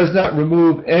 It does not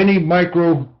remove any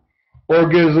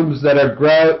microorganisms that are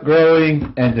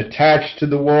growing and attached to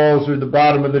the walls or the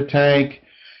bottom of the tank.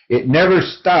 It never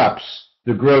stops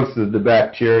the growth of the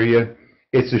bacteria.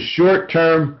 It's a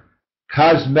short-term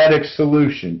cosmetic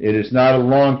solution. It is not a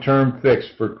long-term fix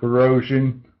for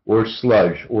corrosion or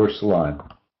sludge or slime.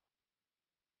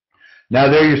 Now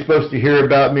there you're supposed to hear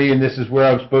about me, and this is where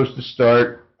I'm supposed to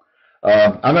start.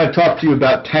 I'm going to talk to you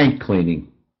about tank cleaning.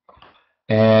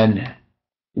 And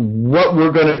what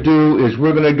we're going to do is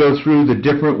we're going to go through the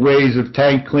different ways of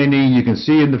tank cleaning. You can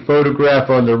see in the photograph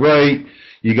on the right,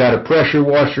 you got a pressure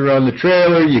washer on the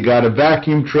trailer, you got a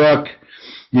vacuum truck,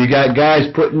 you got guys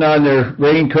putting on their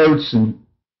raincoats and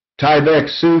Tyvek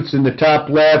suits in the top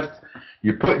left.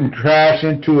 You're putting trash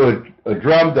into a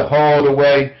drum to haul it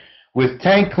away. With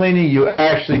tank cleaning, you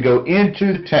actually go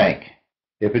into the tank,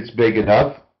 if it's big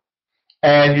enough,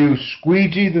 and you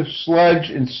squeegee the sludge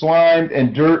and slime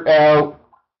and dirt out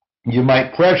You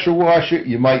might pressure wash it,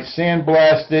 you might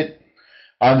sandblast it.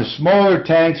 On the smaller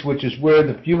tanks, which is where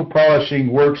the fuel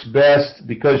polishing works best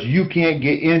because you can't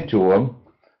get into them,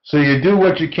 so you do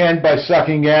what you can by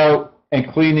sucking out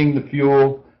and cleaning the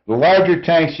fuel. The larger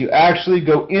tanks, you actually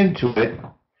go into it,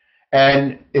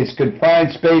 and it's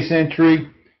confined space entry.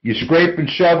 You scrape and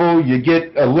shovel, you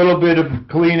get a little bit of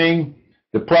cleaning.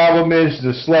 The problem is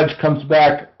the sludge comes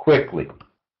back quickly.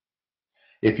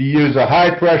 If you use a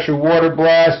high-pressure water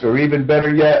blast, or even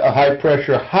better yet, a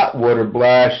high-pressure hot water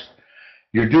blast,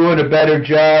 you're doing a better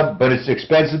job, but it's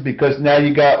expensive because now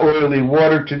you got oily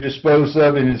water to dispose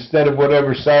of and instead of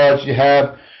whatever solids you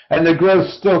have, and the growth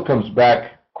still comes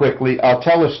back quickly. I'll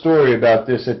tell a story about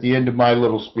this at the end of my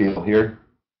little spiel here.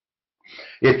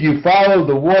 If you follow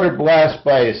the water blast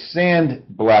by a sand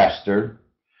blaster,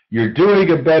 you're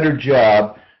doing a better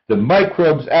job. The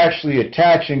microbes actually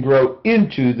attach and grow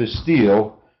into the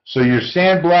steel, so you're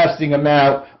sandblasting them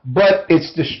out, but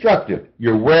it's destructive.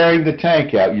 You're wearing the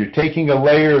tank out. You're taking a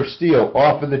layer of steel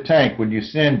off of the tank when you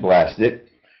sandblast it.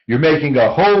 You're making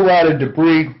a whole lot of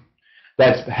debris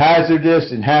that's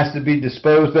hazardous and has to be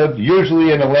disposed of,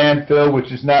 usually in a landfill,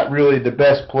 which is not really the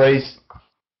best place.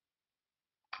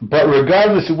 But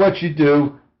regardless of what you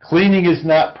do, cleaning is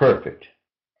not perfect.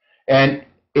 And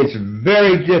it's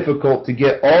very difficult to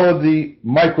get all of the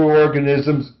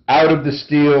microorganisms out of the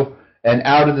steel and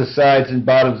out of the sides and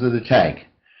bottoms of the tank.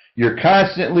 You're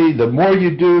constantly, the more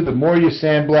you do, the more you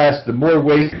sandblast, the more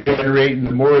waste you generate, and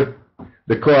the more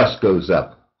the cost goes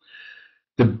up.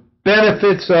 The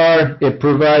benefits are it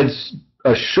provides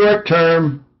a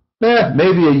short-term,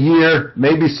 maybe a year,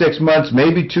 maybe 6 months,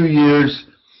 maybe 2 years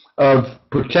of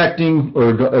protecting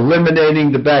or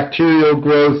eliminating the bacterial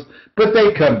growth, but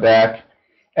they come back.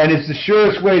 And it's the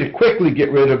surest way to quickly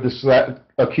get rid of the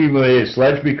accumulated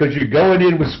sludge because you're going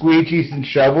in with squeegees and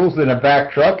shovels in a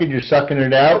back truck and you're sucking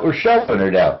it out or shoveling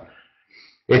it out.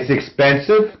 It's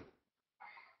expensive.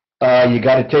 You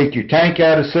got to take your tank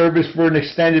out of service for an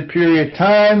extended period of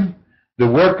time.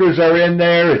 The workers are in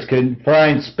there. It's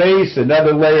confined space,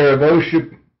 another layer of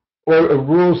OSHA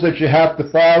rules that you have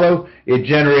to follow. It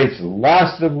generates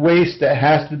lots of waste that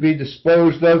has to be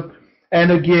disposed of. And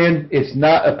again, it's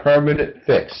not a permanent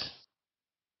fix.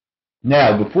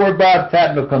 Now, before Bob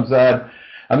Tatnall comes on,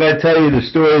 I'm going to tell you the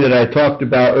story that I talked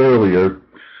about earlier.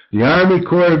 The Army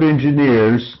Corps of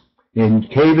Engineers in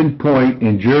Haven Point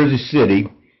in Jersey City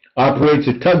operates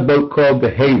a tugboat called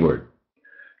the Hayward.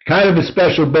 Kind of a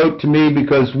special boat to me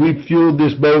because we've fueled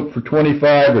this boat for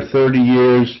 25 or 30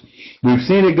 years. We've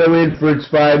seen it go in for its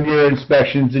 5-year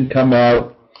inspections and come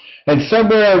out. And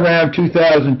somewhere around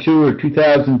 2002 or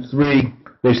 2003,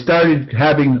 they started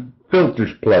having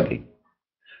filters plugging.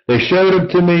 They showed them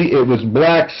to me. It was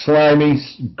black, slimy,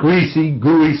 greasy,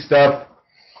 gooey stuff.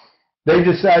 They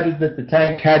decided that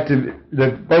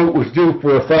the boat was due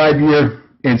for a 5-year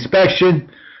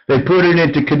inspection. They put it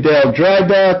into Cadell Dry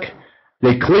Dock.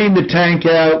 They cleaned the tank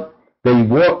out. They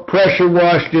pressure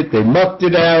washed it. They mucked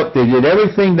it out. They did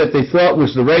everything that they thought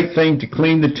was the right thing to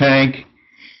clean the tank.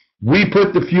 We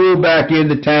put the fuel back in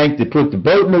the tank. They put the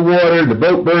boat in the water. The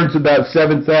boat burns about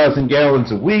 7,000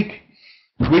 gallons a week.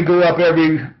 We go up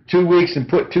every 2 weeks and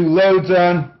put 2 loads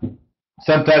on.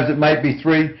 Sometimes it might be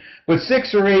 3. But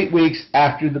 6 or 8 weeks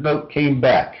after the boat came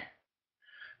back,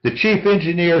 the chief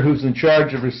engineer who's in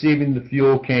charge of receiving the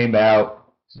fuel came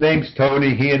out. His name's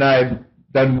Tony. He and I have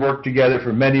done work together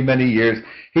for many, many years.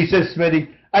 He says, Smitty,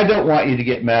 I don't want you to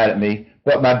get mad at me,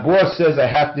 but my boss says I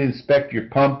have to inspect your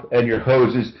pump and your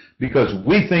hoses because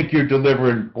we think you're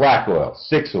delivering black oil,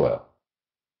 6 oil.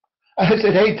 I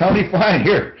said, hey, Tony, fine,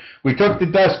 here. We took the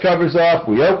dust covers off,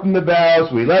 we opened the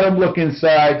valves, we let them look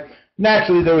inside.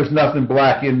 Naturally, there was nothing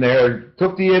black in there.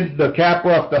 Took the cap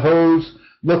off the hose,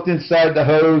 looked inside the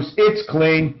hose, it's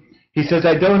clean. He says,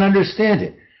 I don't understand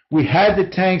it. We had the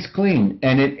tanks clean,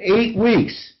 and in 8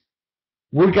 weeks,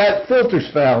 we got filters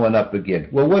fouling up again.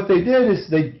 Well, what they did is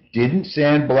they didn't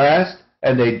sandblast,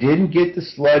 and they didn't get the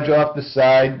sludge off the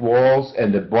side walls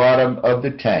and the bottom of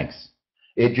the tanks.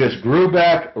 It just grew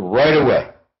back right away.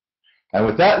 And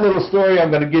with that little story,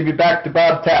 I'm going to give you back to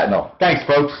Bob Tatnall. Thanks,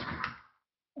 folks.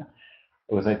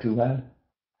 Was I too loud?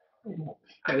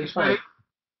 Thanks, fine.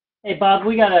 Hey, Bob,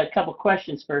 we got a couple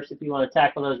questions first if you want to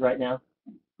tackle those right now.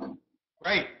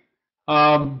 Right.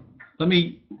 Let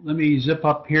me zip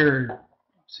up here,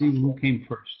 see who came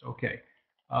first. Okay.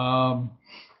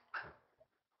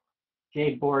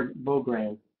 Jay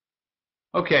Bogran.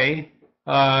 Okay.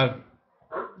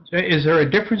 Is there a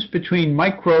difference between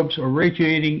microbes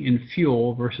originating in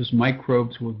fuel versus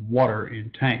microbes with water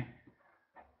in tank?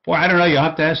 Boy, I don't know. You'll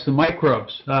have to ask the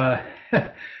microbes.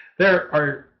 There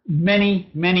are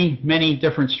many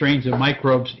different strains of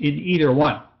microbes in either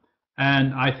one.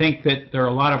 And I think that there are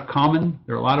a lot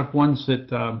of ones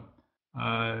that,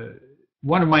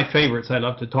 one of my favorites I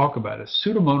love to talk about is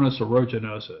Pseudomonas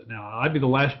aeruginosa. Now, I'd be the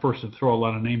last person to throw a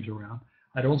lot of names around.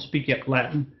 I don't speak yet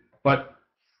Latin, but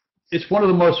it's one of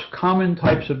the most common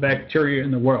types of bacteria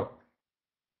in the world.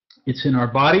 It's in our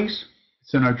bodies,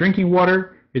 it's in our drinking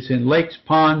water, it's in lakes,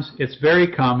 ponds, it's very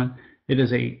common. It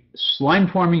is a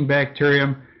slime-forming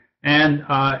bacterium, and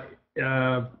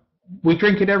we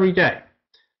drink it every day.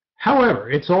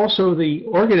 However, it's also the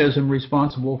organism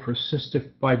responsible for cystic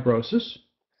fibrosis.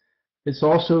 It's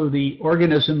also the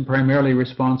organism primarily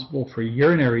responsible for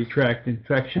urinary tract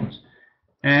infections.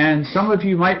 And some of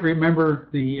you might remember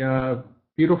the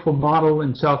beautiful model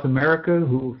in South America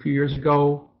who a few years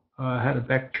ago had a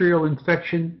bacterial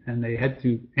infection and they had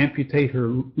to amputate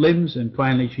her limbs and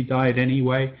finally she died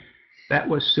anyway. That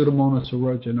was Pseudomonas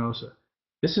aeruginosa.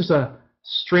 This is a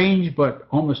strange but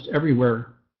almost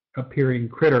everywhere appearing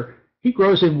critter. He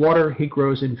grows in water, he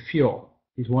grows in fuel.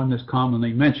 He's one that's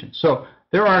commonly mentioned. So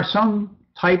there are some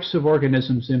types of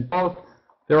organisms in both.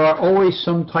 There are always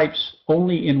some types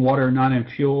only in water, not in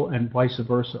fuel, and vice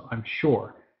versa, I'm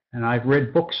sure. And I've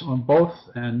read books on both,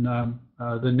 and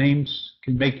the names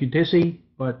can make you dizzy,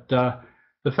 but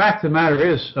the fact of the matter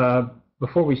is,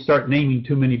 before we start naming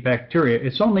too many bacteria,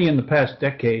 it's only in the past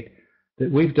decade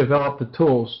that we've developed the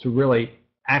tools to really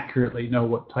accurately know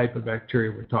what type of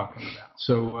bacteria we're talking about.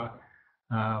 So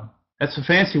that's a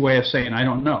fancy way of saying I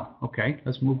don't know. Okay,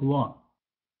 let's move along.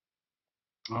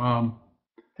 Bob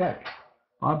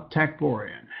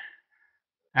Takborian.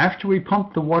 After we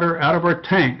pump the water out of our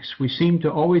tanks, we seem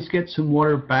to always get some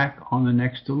water back on the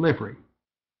next delivery.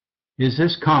 Is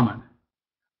this common?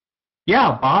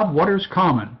 Yeah, Bob, water's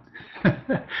common.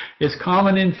 It's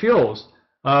common in fuels.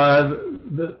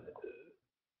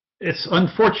 It's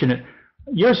unfortunate.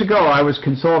 Years ago, I was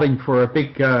consulting for a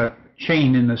big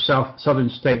chain in the southern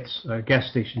states, gas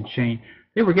station chain.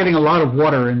 They were getting a lot of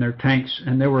water in their tanks,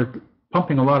 and they were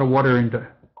pumping a lot of water into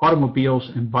automobiles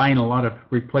and buying a lot of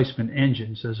replacement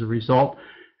engines as a result.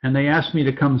 And they asked me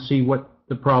to come see what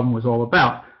the problem was all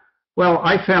about. Well,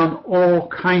 I found all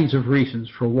kinds of reasons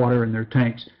for water in their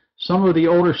tanks. Some of the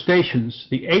older stations,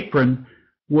 the apron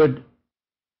would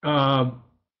have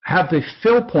the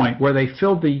fill point where they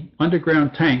filled the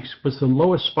underground tanks was the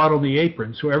lowest spot on the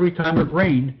apron. So every time it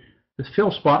rained, the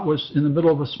fill spot was in the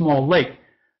middle of a small lake.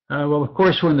 Well, of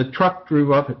course, when the truck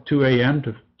drove up at 2 a.m.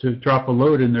 to drop a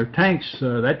load in their tanks,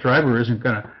 that driver isn't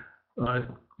going to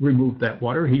remove that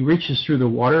water. He reaches through the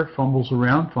water, fumbles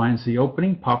around, finds the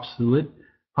opening, pops the lid,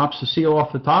 pops the seal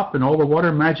off the top, and all the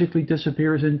water magically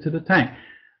disappears into the tank.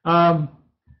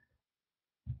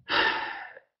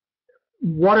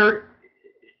 Water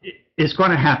is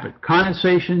going to happen.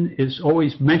 Condensation is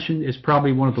always mentioned as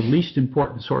probably one of the least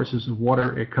important sources of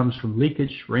water. It comes from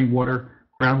leakage, rainwater,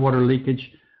 groundwater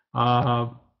leakage,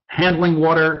 handling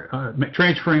water,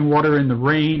 transferring water in the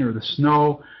rain or the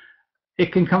snow.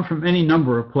 It can come from any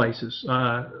number of places.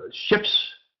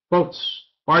 Ships, boats,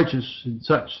 barges, and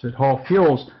such that haul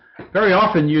fuels very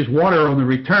often use water on the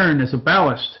return as a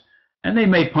ballast. And they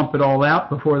may pump it all out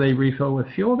before they refill with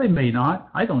fuel. They may not.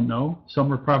 I don't know.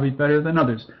 Some are probably better than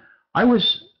others. I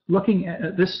was looking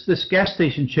at this gas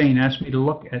station chain asked me to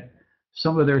look at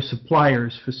some of their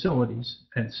suppliers' facilities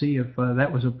and see if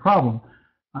that was a problem.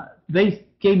 They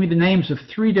gave me the names of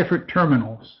 3 different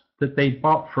terminals that they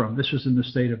bought from. This was in the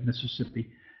state of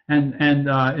Mississippi. And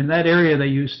in that area, they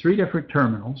used 3 different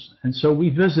terminals. And so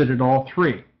we visited all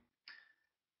 3.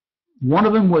 One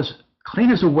of them was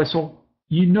clean as a whistle.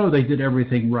 You know they did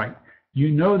everything right. You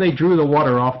know they drew the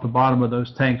water off the bottom of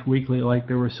those tanks weekly like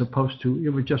they were supposed to. It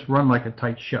would just run like a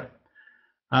tight shut.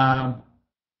 One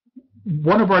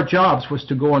of our jobs was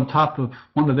to go on top of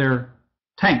one of their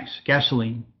tanks,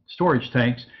 gasoline storage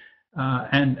tanks,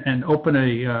 and open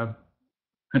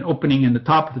an opening in the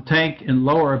top of the tank and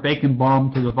lower a bacon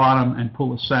bomb to the bottom and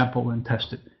pull a sample and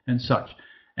test it and such.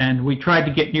 And we tried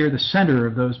to get near the center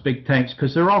of those big tanks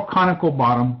because they're all conical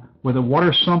bottom with a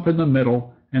water sump in the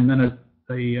middle and then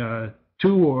a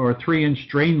 2 or 3 inch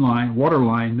drain line, water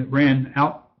line that ran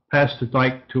out past the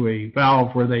dike to a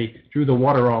valve where they drew the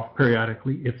water off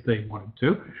periodically if they wanted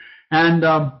to. And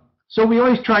so we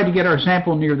always tried to get our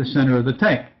sample near the center of the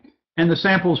tank. And the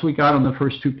samples we got on the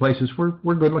first 2 places were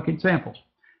good looking samples.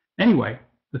 Anyway,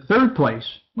 the 3rd place,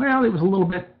 well, it was a little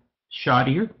bit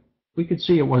shoddier. We could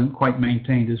see it wasn't quite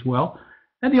maintained as well.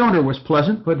 And the owner was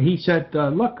pleasant, but he said,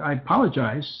 look, I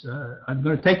apologize. I'm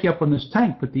going to take you up on this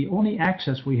tank, but the only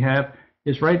access we have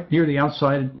is right near the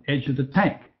outside edge of the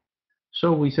tank.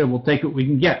 So we said, we'll take what we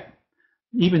can get,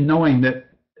 even knowing that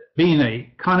being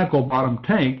a conical bottom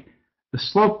tank, the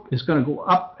slope is going to go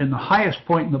up, and the highest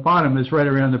point in the bottom is right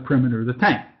around the perimeter of the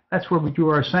tank. That's where we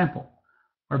drew our sample.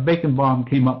 Our bacon bomb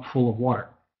came up full of water.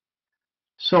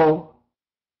 So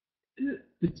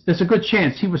there's a good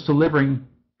chance he was delivering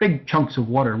big chunks of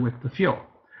water with the fuel.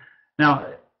 Now,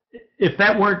 if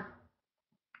that weren't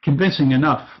convincing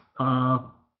enough,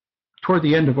 toward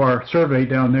the end of our survey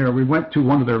down there, we went to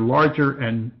one of their larger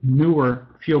and newer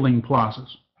fueling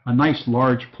plazas, a nice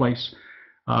large place,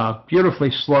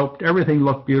 beautifully sloped, everything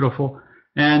looked beautiful.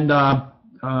 And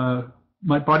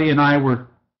my buddy and I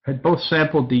had both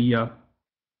sampled the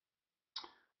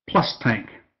plus tank.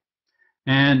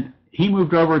 And he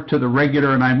moved over to the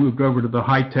regular, and I moved over to the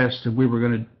high test, and we were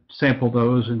going to sample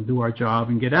those and do our job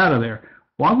and get out of there.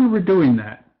 While we were doing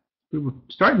that, we were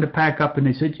starting to pack up, and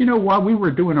they said, you know, while we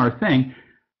were doing our thing,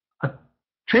 a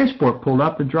transport pulled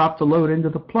up and dropped the load into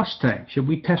the plus tank. Should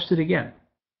we test it again?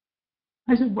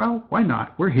 I said, well, why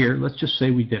not? We're here. Let's just say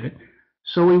we did it.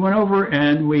 So we went over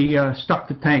and we stuck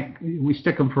the tank. We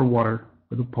stick them for water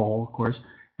with a pole, of course.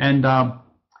 And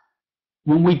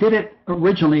when we did it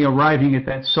originally, arriving at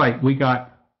that site, we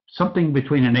got something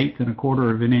between 1/8 and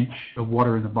 1/4 of an inch of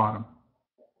water in the bottom.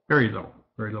 Very low,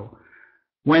 very low.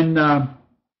 When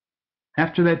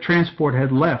after that transport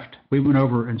had left, we went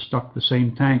over and stuck the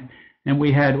same tank, and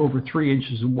we had over 3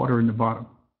 inches of water in the bottom.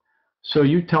 So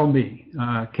you tell me,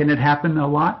 can it happen a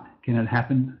lot? Can it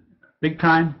happen big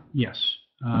time? Yes.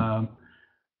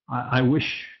 I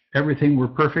wish everything were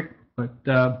perfect, but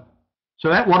so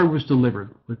that water was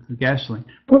delivered with the gasoline.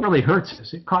 What really hurts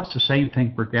is it costs the same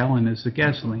thing per gallon as the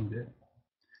gasoline did.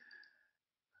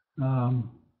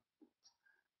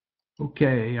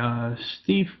 Okay,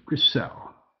 Steve Grisell.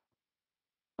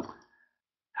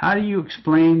 How do you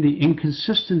explain the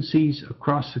inconsistencies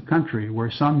across the country where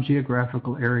some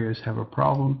geographical areas have a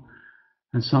problem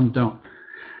and some don't?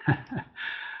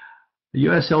 The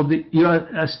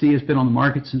USD has been on the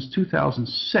market since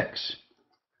 2006.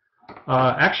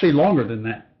 Actually longer than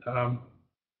that,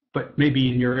 but maybe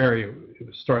in your area it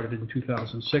was started in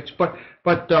 2006. But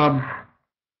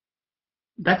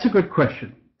that's a good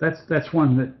question. That's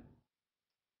one that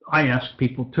I ask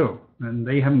people too, and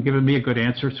they haven't given me a good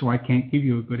answer, so I can't give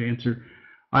you a good answer.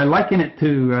 I liken it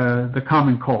to the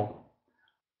common cold.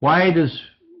 Why does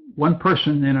one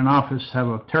person in an office have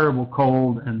a terrible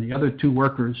cold and the other 2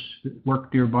 workers that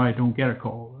work nearby don't get a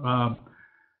cold?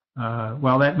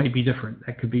 Well, that may be different.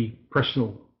 That could be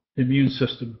personal immune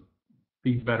system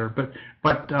being better. But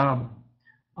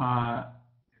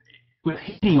with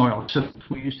heating oil systems,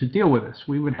 we used to deal with this.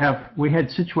 We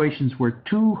had situations where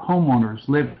 2 homeowners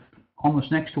lived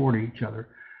almost next door to each other,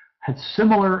 had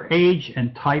similar age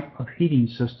and type of heating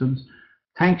systems.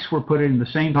 Tanks were put in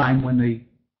the same time when the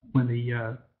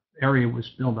area was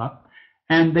built up,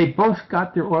 and they both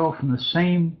got their oil from the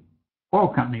same oil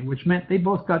company, which meant they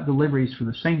both got deliveries for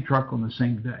the same truck on the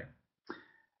same day.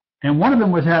 And one of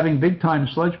them was having big time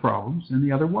sludge problems and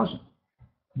the other wasn't.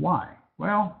 Why?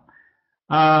 Well,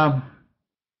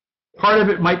 part of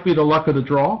it might be the luck of the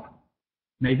draw.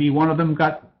 Maybe one of them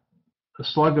got a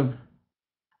slug of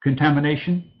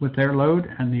contamination with their load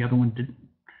and the other one didn't.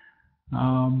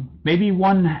 Maybe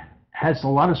one has a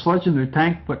lot of sludge in their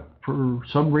tank, but for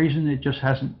some reason it just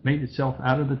hasn't made itself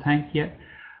out of the tank yet.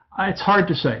 It's hard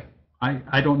to say.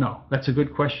 I don't know. That's a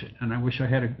good question, and I wish I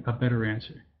had a better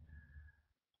answer.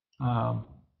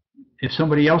 If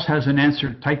somebody else has an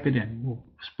answer, type it in. We'll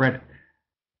spread it.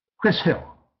 Chris Hill,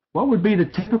 what would be the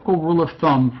typical rule of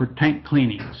thumb for tank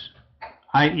cleanings,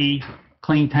 i.e.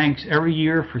 clean tanks every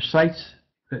year for sites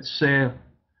that say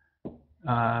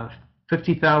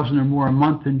 50,000 or more a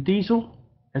month in diesel,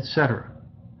 etc.?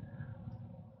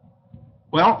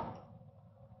 Well,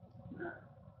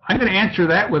 I'm going to answer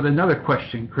that with another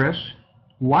question, Chris.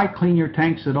 Why clean your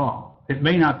tanks at all? It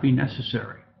may not be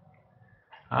necessary.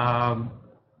 Smitty,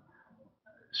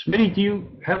 do you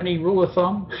have any rule of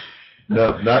thumb?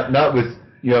 No, not with,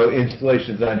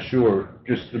 installations on shore,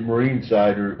 just the marine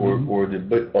side or the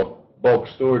bulk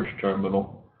storage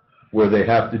terminal, where they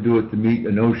have to do it to meet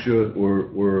an OSHA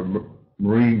or a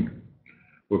marine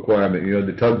requirement.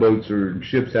 The tugboats or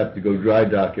ships have to go dry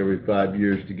dock every 5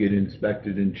 years to get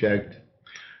inspected and checked.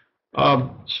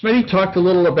 Smitty talked a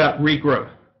little about regrowth.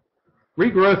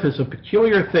 Regrowth is a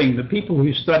peculiar thing. The people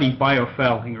who study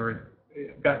biofouling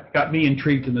got me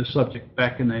intrigued in this subject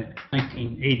back in the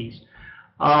 1980s.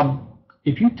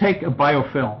 If you take a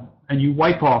biofilm and you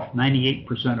wipe off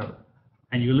 98% of it,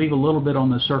 and you leave a little bit on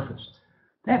the surface,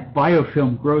 that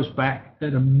biofilm grows back at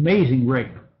an amazing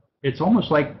rate. It's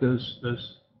almost like those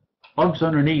bugs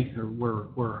underneath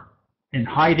were in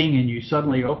hiding, and you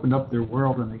suddenly opened up their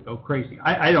world and they go crazy.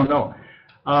 I don't know.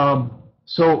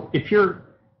 So if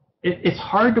it's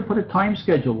hard to put a time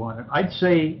schedule on it. I'd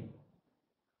say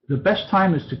the best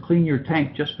time is to clean your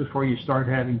tank just before you start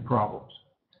having problems.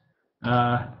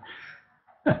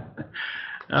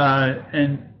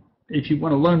 And if you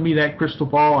want to loan me that crystal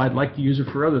ball, I'd like to use it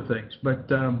for other things.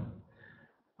 But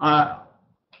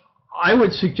I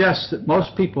would suggest that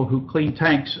most people who clean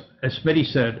tanks, as Smitty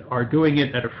said, are doing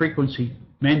it at a frequency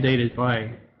mandated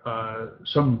by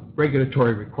some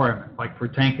regulatory requirement, like for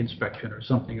tank inspection or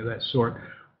something of that sort,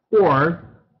 or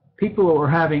people who are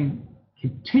having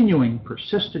continuing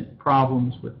persistent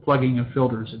problems with plugging of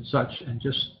filters and such, and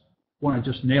just want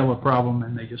to just nail a problem,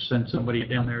 and they just send somebody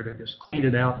down there to just clean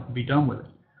it out and be done with it.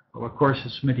 Well, of course,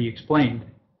 as Smitty explained,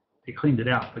 they cleaned it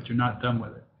out, but you're not done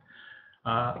with it.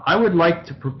 I would like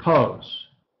to propose,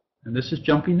 and this is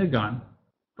jumping the gun,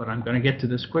 but I'm going to get to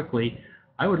this quickly.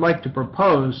 I would like to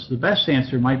propose the best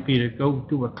answer might be to go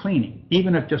do a cleaning,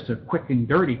 even if just a quick and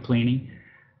dirty cleaning,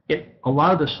 get a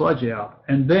lot of the sludge out,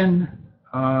 and then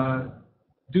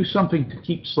do something to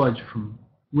keep sludge from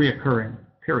reoccurring,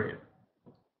 period.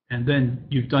 And then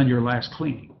you've done your last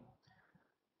cleaning.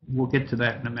 We'll get to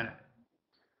that in a minute.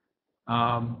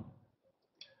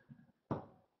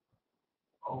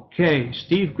 Okay,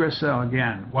 Steve Grissel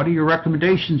again. What are your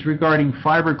recommendations regarding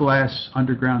fiberglass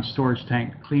underground storage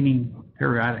tank cleaning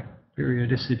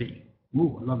periodicity?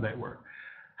 Ooh, I love that word.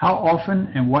 How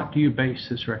often and what do you base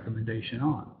this recommendation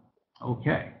on?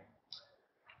 Okay.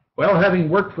 Well, having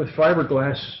worked with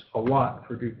fiberglass a lot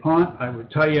for DuPont, I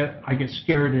would tell you I get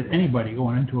scared at anybody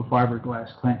going into a fiberglass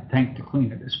tank to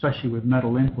clean it, especially with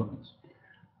metal implements.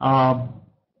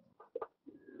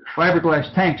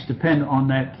 Fiberglass tanks depend on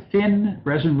that thin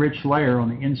resin-rich layer on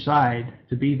the inside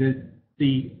to be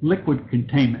the liquid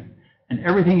containment, and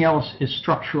everything else is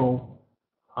structural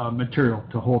material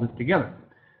to hold it together.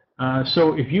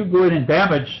 So if you go in and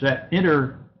damage that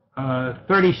inner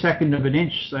 32nd of an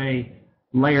inch, say,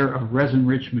 layer of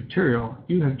resin-rich material,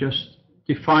 you have just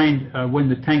defined when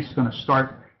the tank's going to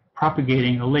start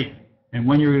propagating a leak, and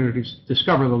when you're going to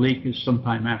discover the leak is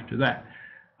sometime after that.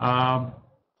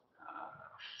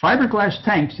 Fiberglass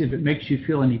tanks, if it makes you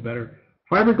feel any better,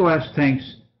 fiberglass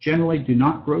tanks generally do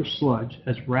not grow sludge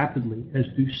as rapidly as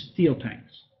do steel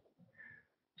tanks.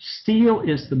 Steel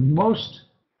is the most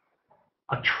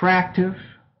attractive,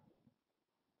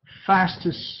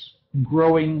 fastest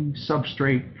growing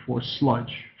substrate for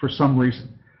sludge for some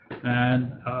reason.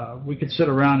 And we could sit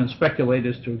around and speculate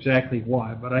as to exactly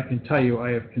why, but I can tell you I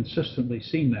have consistently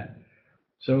seen that.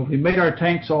 So if we made our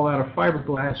tanks all out of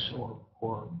fiberglass or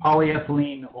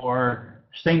polyethylene or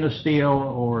stainless steel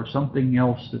or something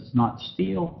else that's not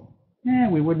steel,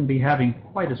 we wouldn't be having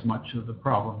quite as much of the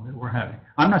problem that we're having.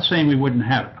 I'm not saying we wouldn't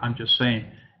have it. I'm just saying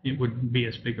it wouldn't be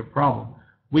as big a problem.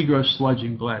 We grow sludge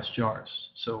in glass jars,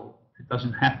 so it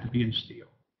doesn't have to be in steel.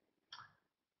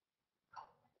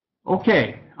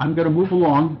 Okay, I'm going to move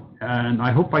along, and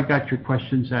I hope I got your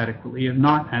questions adequately. If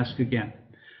not, ask again.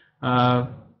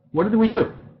 What do we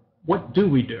do? What do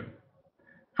we do?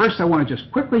 First, I want to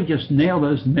just quickly nail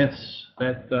those myths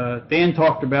that Dan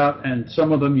talked about, and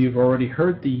some of them you've already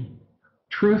heard the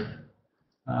truth.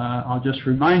 I'll just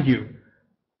remind you,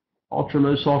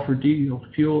 ultra-low sulfur diesel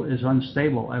fuel is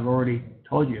unstable. I've already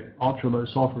told you, ultra-low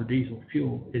sulfur diesel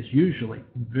fuel is usually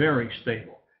very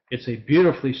stable. It's a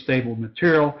beautifully stable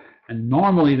material, and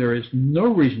normally there is no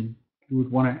reason you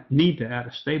would need to add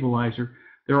a stabilizer.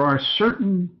 There are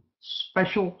certain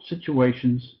special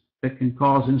situations that can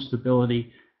cause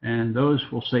instability, and those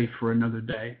we'll save for another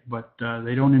day, but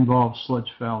they don't involve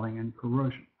sludge fouling and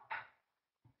corrosion.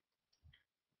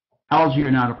 Algae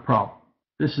are not a problem.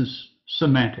 This is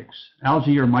semantics.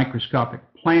 Algae are microscopic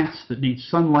plants that need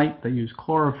sunlight. They use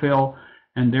chlorophyll,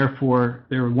 and therefore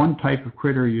they're one type of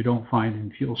critter you don't find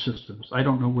in fuel systems. I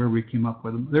don't know where we came up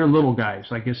with them. They're little guys.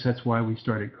 I guess that's why we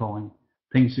started calling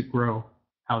things that grow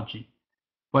algae.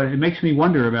 But it makes me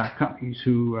wonder about companies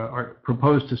who are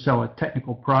proposed to sell a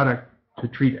technical product to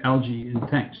treat algae in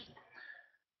tanks.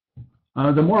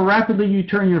 The more rapidly you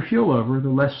turn your fuel over, the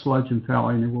less sludge and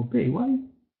fouling there will be. Well,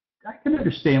 I can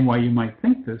understand why you might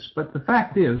think this, but the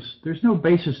fact is there's no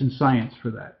basis in science for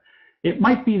that. It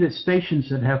might be that stations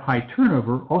that have high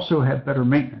turnover also have better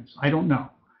maintenance. I don't know.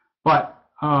 But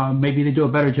maybe they do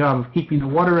a better job of keeping the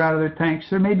water out of their tanks.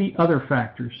 There may be other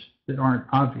factors that aren't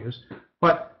obvious.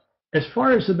 But as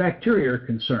far as the bacteria are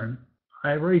concerned,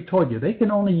 I've already told you, they can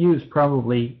only use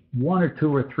probably 1 or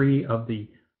 2 or 3 of the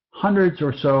hundreds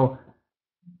or so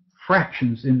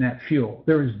fractions in that fuel.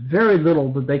 There is very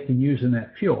little that they can use in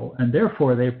that fuel, and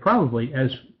therefore they probably,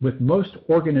 as with most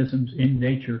organisms in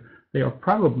nature, they are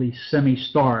probably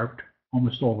semi-starved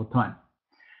almost all the time.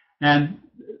 And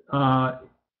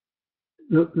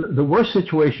the worst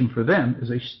situation for them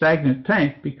is a stagnant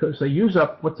tank because they use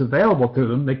up what's available to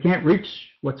them. They can't reach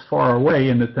what's far away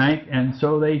in the tank, and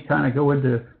so they kind of go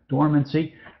into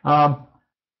dormancy.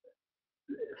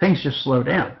 Things just slow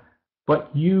down.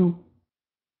 But you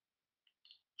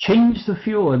change the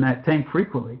fuel in that tank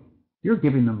frequently, you're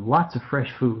giving them lots of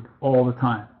fresh food all the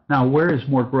time. Now, where is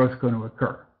more growth going to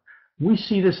occur? We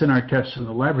see this in our tests in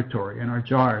the laboratory, in our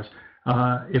jars.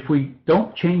 If we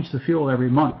don't change the fuel every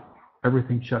month,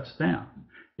 everything shuts down.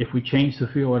 If we change the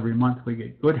fuel every month, we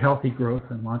get good, healthy growth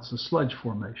and lots of sludge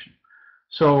formation.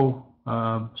 So,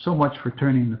 so much for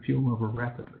turning the fuel over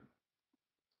rapidly.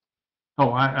 Oh,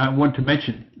 I want to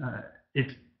mention,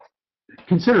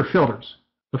 consider filters.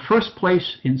 The first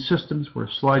place in systems where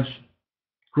sludge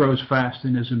grows fast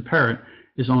and is apparent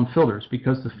is on filters,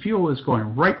 because the fuel is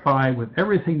going right by with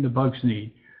everything the bugs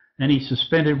need. Any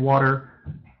suspended water,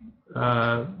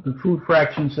 the food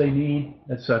fractions they need,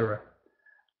 etc.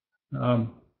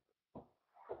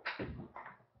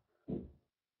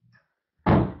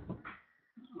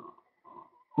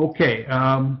 Okay,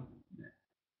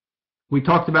 we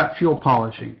talked about fuel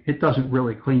polishing. It doesn't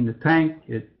really clean the tank.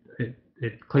 It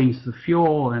cleans the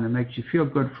fuel and it makes you feel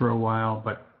good for a while,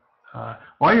 but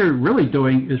all you're really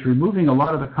doing is removing a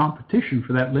lot of the competition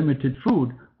for that limited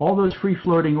food. All those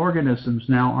free-floating organisms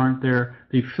now aren't there.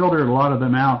 They've filtered a lot of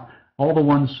them out. All the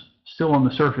ones still on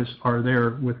the surface are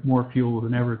there with more fuel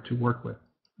than ever to work with.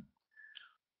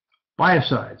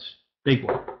 Biocides, big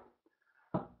one.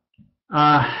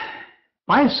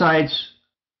 Biocides,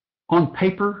 on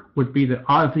paper, would be the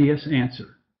obvious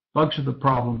answer. Bugs are the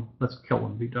problem, let's kill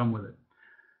them, be done with it.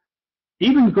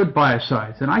 Even good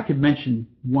biocides, and I could mention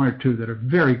one or two that are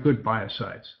very good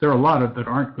biocides. There are a lot of that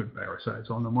aren't good biocides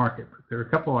on the market, but there are a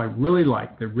couple I really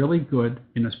like. They're really good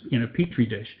in a Petri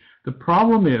dish. The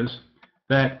problem is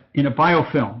that in a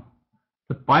biofilm,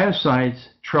 the biocides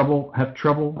have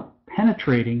trouble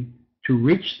penetrating to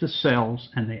reach the cells,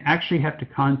 and they actually have to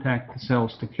contact the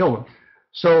cells to kill them.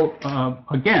 So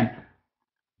again,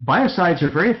 biocides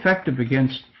are very effective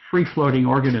against free-floating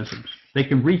organisms. They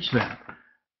can reach them.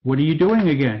 What are you doing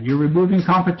again? You're removing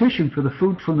competition for the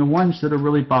food from the ones that are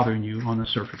really bothering you on the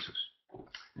surfaces.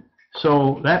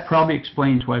 So that probably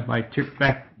explains why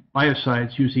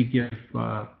biocides usually give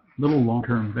little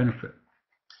long-term benefit.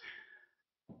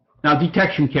 Now,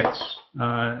 detection kits.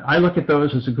 I look at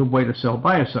those as a good way to sell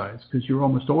biocides, because you're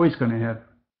almost always going to have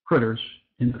critters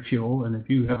in the fuel, and if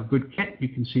you have a good kit, you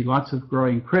can see lots of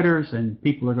growing critters, and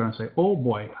people are going to say, oh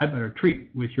boy, I better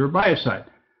treat with your biocide.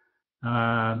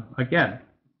 Again,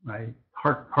 I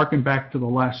harken back to the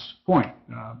last point.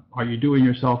 Are you doing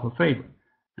yourself a favor?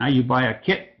 Now you buy a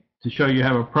kit to show you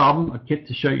have a problem, a kit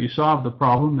to show you solve the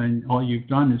problem, and all you've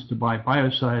done is to buy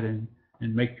biocide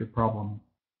and make your problem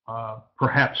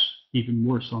perhaps even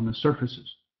worse on the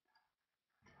surfaces.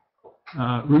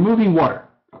 Removing water.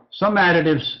 Some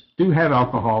additives do have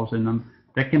alcohols in them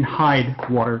that can hide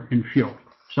water in fuel.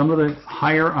 Some of the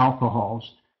higher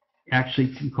alcohols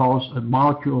actually can cause a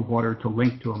molecule of water to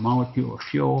link to a molecule of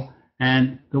fuel,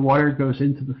 and the water goes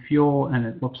into the fuel and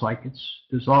it looks like it's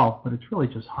dissolved, but it's really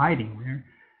just hiding there.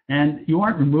 And you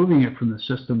aren't removing it from the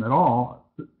system at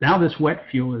all. Now this wet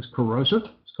fuel is corrosive,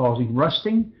 it's causing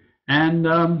rusting, and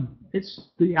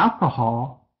the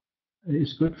alcohol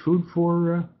is good food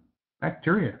for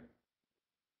bacteria.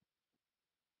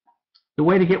 The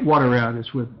way to get water out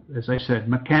is with, as I said,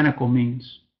 mechanical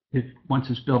means, once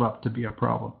it's built up to be a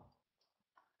problem.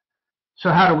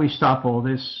 So how do we stop all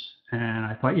this? And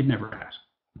I thought you'd never ask.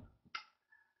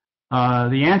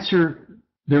 The answer,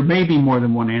 there may be more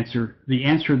than one answer. The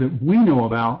answer that we know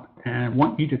about and I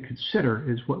want you to consider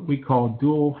is what we call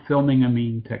dual filming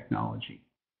amine technology.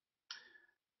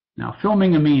 Now,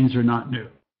 filming amines are not new.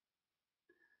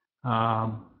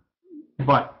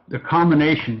 But a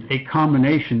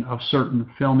combination of certain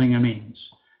filming amines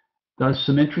does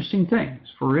some interesting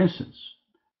things. For instance,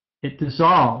 it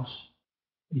dissolves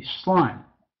the slime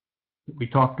that we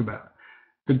talked about,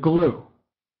 the glue.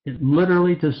 It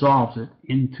literally dissolves it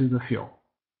into the fuel,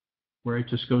 where it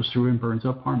just goes through and burns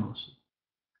up harmlessly.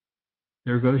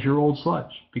 There goes your old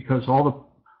sludge, because all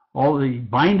the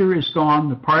binder is gone,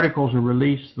 the particles are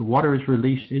released, the water is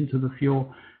released into the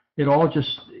fuel. It all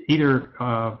just either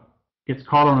gets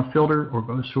caught on a filter or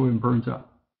goes through and burns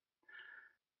up.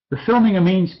 The filming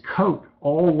amines coat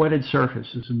all wetted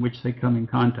surfaces in which they come in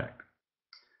contact.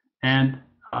 And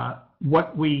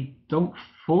what we don't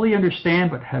fully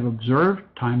understand but have observed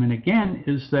time and again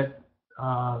is that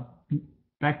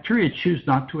bacteria choose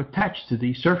not to attach to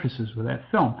these surfaces with that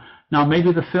film. Now,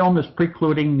 maybe the film is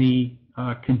precluding the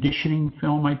conditioning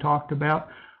film I talked about,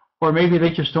 or maybe they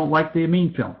just don't like the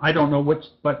amine film. I don't know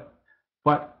but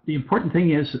But the important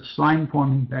thing is that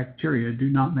slime-forming bacteria do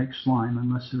not make slime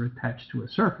unless they're attached to a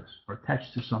surface or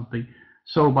attached to something.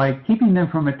 So by keeping them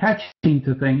from attaching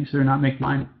to things, they're not making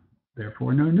slime,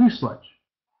 therefore no new sludge.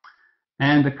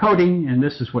 And the coating, and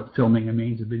this is what filming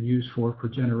amines have been used for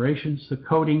generations, the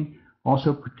coating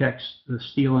also protects the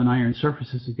steel and iron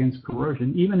surfaces against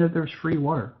corrosion, even if there's free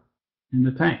water in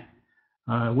the tank.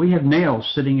 We have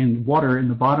nails sitting in water in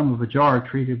the bottom of a jar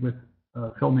treated with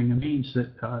filming amines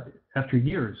that after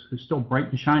years are still bright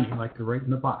and shiny like they're right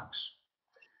in the box.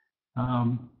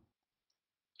 And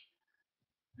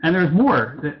there's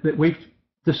more that we've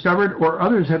discovered or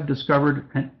others have discovered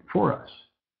for us.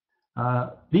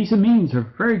 These amines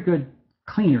are very good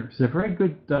cleaners. They're very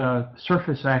good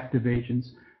surface active agents,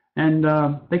 and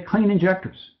they clean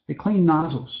injectors. They clean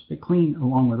nozzles. They clean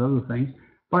along with other things.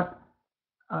 But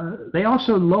they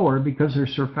also lower, because they're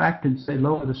surfactants, they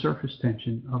lower the surface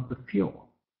tension of the fuel.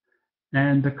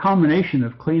 And the combination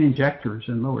of clean injectors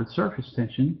and lowered surface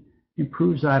tension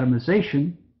improves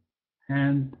atomization.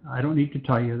 And I don't need to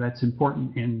tell you that's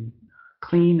important in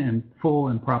clean and full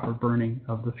and proper burning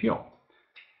of the fuel.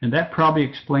 And that probably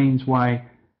explains why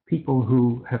people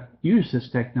who have used this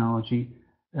technology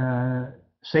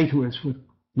say to us with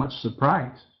much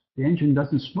surprise, the engine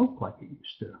doesn't smoke like it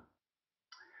used to.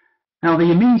 Now, the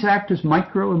amines act as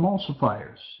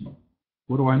microemulsifiers.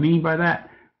 What do I mean by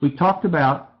that? We talked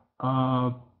about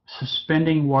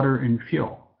suspending water in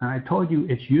fuel. And I told you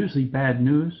it's usually bad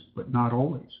news, but not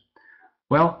always.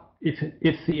 Well, if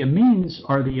the amines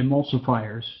are the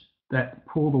emulsifiers that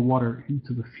pull the water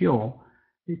into the fuel,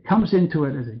 it comes into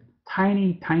it as a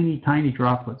tiny, tiny, tiny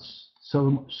droplets,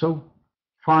 so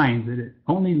fine that it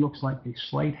only looks like a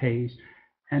slight haze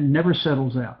and never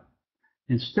settles out.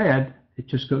 Instead, it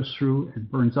just goes through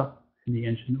and burns up in the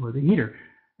engine or the heater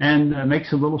and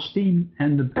makes a little steam.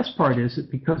 And the best part is that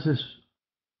because this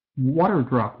water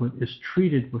droplet is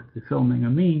treated with the filming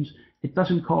amines, it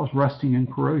doesn't cause rusting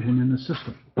and corrosion in the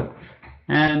system.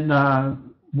 And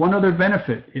one other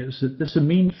benefit is that this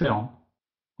amine film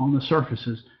on the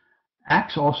surfaces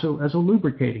acts also as a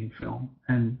lubricating film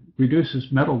and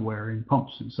reduces metal wear in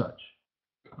pumps and such.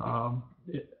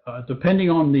 Depending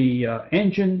on the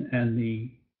engine and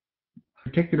the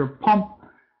particular pump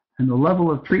and the level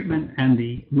of treatment and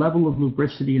the level of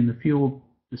lubricity in the fuel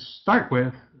to start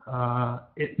with,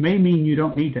 it may mean you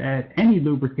don't need to add any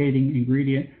lubricating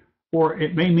ingredient, or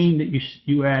it may mean that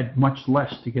you add much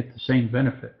less to get the same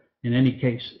benefit. In any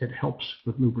case, it helps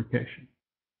with lubrication.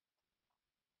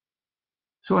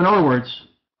 So in other words,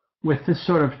 with this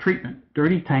sort of treatment,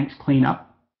 dirty tanks clean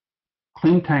up,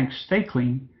 clean tanks stay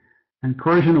clean, and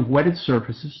corrosion of wetted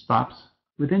surfaces stops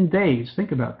within days.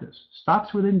 Think about this.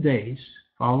 Stops within days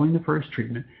following the first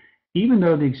treatment, even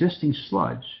though the existing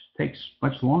sludge takes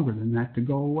much longer than that to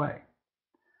go away.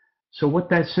 So what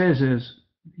that says is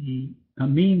the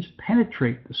amines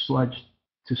penetrate the sludge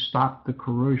to stop the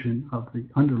corrosion of the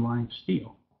underlying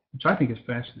steel, which I think is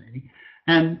fascinating.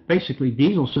 And basically,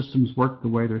 diesel systems work the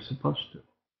way they're supposed to.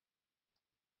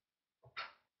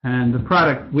 And the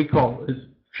product we call is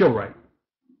Feel Right.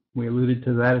 We alluded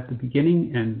to that at the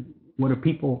beginning, and what do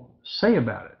people say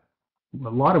about it? A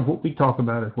lot of what we talk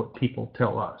about is what people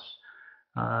tell us.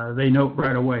 They note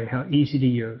right away how easy to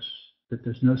use, that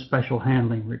there's no special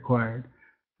handling required.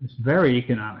 It's very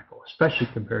economical, especially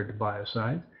compared to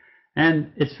biocides.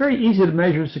 And it's very easy to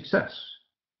measure success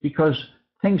because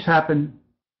things happen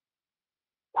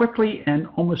quickly and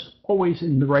almost always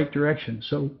in the right direction.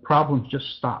 So problems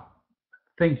just stop.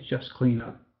 Things just clean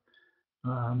up.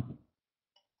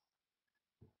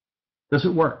 Does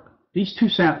it work? These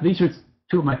are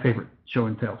two of my favorite show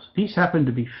and tells. These happen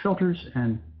to be filters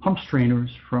and pump strainers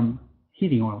from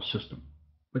heating oil system,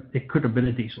 but it could have been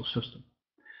a diesel system.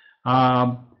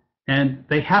 And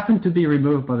they happen to be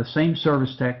removed by the same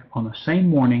service tech on the same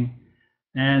morning,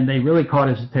 and they really caught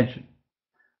his attention.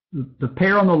 The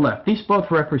pair on the left, these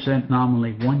both represent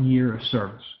nominally 1 year of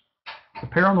service. The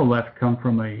pair on the left come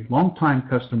from a longtime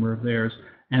customer of theirs,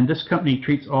 and this company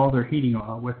treats all their heating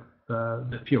oil with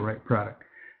the Feel Right product.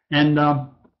 And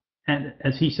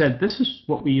as he said, this is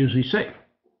what we usually see.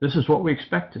 This is what we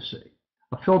expect to see.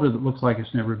 A filter that looks like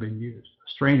it's never been used. A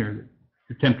strainer that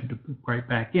you're tempted to put right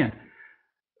back in.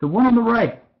 The one on the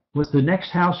right was the next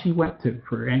house he went to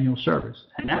for annual service.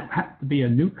 And that happened to be a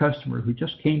new customer who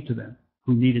just came to them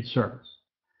who needed service.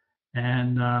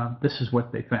 And this is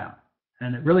what they found.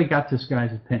 And it really got this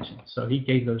guy's attention. So he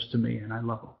gave those to me, and I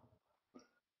love them.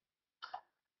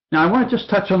 Now, I want to just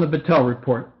touch on the Battelle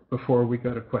report before we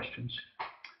go to questions.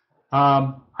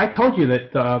 I told you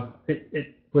that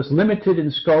it was limited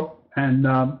in scope and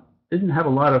didn't have a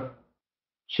lot of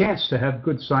chance to have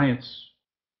good science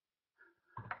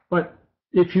But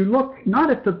if you look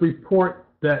not at the report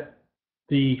that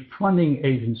the funding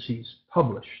agencies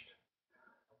published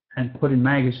and put in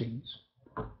magazines,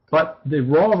 but the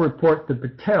raw report that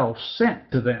Patel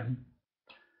sent to them,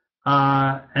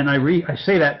 and I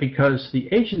say that because the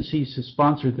agencies that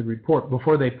sponsored the report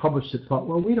before they published it thought,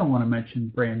 well, we don't want to mention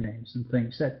brand names and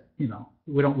things that, you know,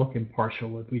 we don't look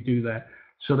impartial if we do that.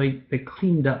 So they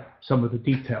cleaned up some of the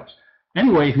details.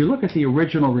 Anyway, if you look at the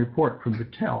original report from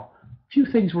Patel, a few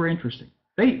things were interesting.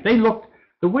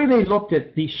 The way they looked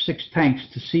at these 6 tanks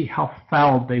to see how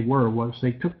fouled they were was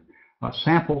they took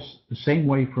samples the same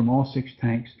way from all 6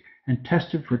 tanks and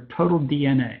tested for total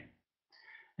DNA.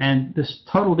 And this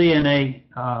total DNA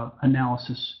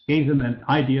analysis gave them an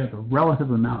idea of the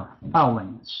relative amount of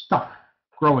fouling, stuff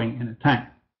growing in a tank,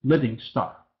 living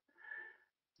stuff.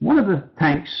 One of the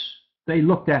tanks they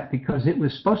looked at because it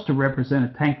was supposed to represent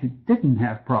a tank that didn't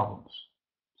have problems.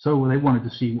 So they wanted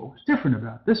to see what was different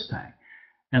about this tank.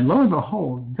 And lo and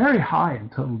behold, very high in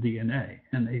total DNA.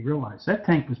 And they realized that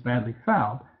tank was badly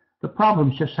fouled. The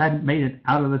problems just hadn't made it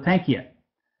out of the tank yet.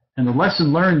 And the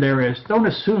lesson learned there is don't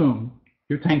assume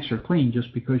your tanks are clean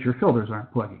just because your filters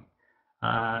aren't plugging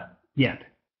yet.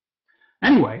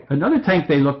 Anyway, another tank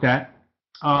they looked at,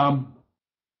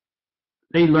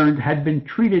 they learned had been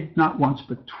treated not once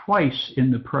but twice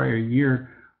in the prior year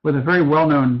with a very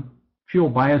well-known fuel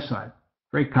biocide,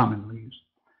 very commonly used.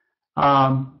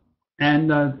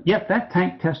 Yet that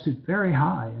tank tested very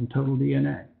high in total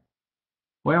DNA.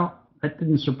 Well, that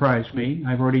didn't surprise me.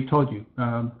 I've already told you.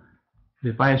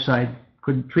 The biocide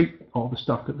couldn't treat all the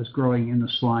stuff that was growing in the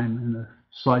slime and the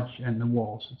sludge and the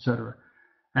walls, etc.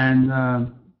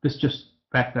 And this just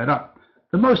backed that up.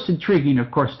 The most intriguing,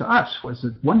 of course, to us was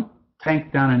that one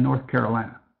tank down in North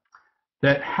Carolina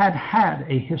that had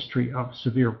a history of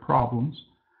severe problems,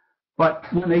 but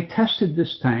when they tested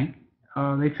this tank,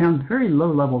 they found very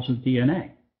low levels of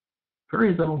DNA,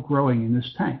 very little growing in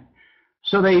this tank.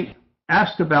 So they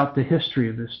asked about the history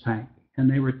of this tank, and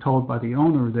they were told by the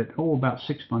owner that, about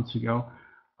 6 months ago,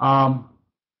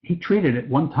 he treated it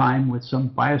one time with some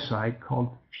biocide called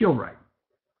fuelrite.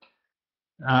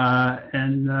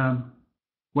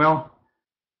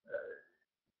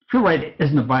 Fuelrite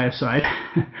isn't a biocide.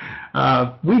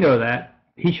 We know that.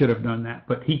 He should have known that,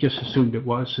 but he just assumed it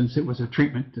was, since it was a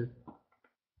treatment to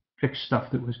fix stuff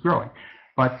that was growing.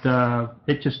 But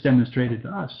it just demonstrated to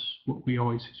us what we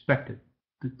always expected.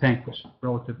 The tank was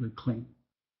relatively clean.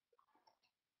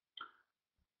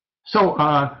 So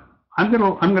I'm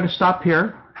gonna stop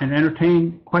here and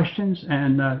entertain questions,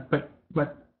 and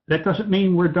but that doesn't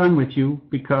mean we're done with you,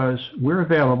 because we're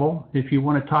available. If you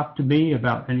want to talk to me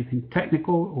about anything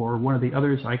technical or one of the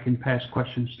others, I can pass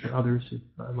questions to others,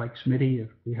 like Smitty, if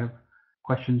we have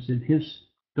questions in his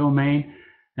domain.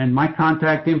 And my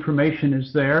contact information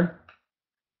is there.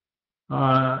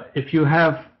 If you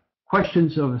have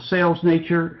questions of a sales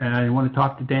nature and you want to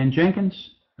talk to Dan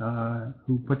Jenkins,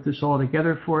 who put this all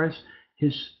together for us,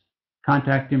 his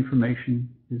contact information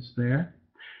is there.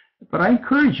 But I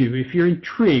encourage you, if you're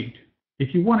intrigued,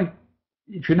 if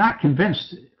you're not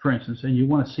convinced, for instance, and you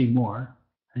want to see more,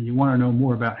 and you want to know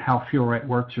more about how fuelrite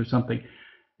works or something,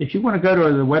 if you want to go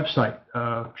to the website,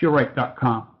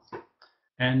 fuelrite.com,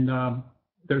 and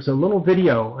there's a little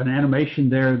video, an animation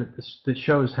there that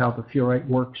shows how the fuelrite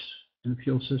works in the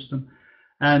fuel system,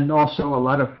 and also a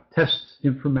lot of test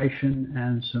information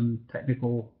and some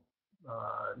technical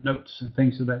notes and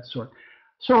things of that sort.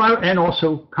 So, and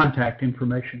also contact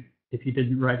information if you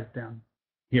didn't write it down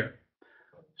here.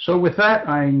 So with that,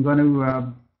 I'm going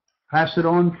to pass it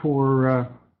on for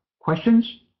questions.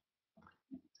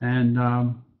 And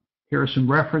here are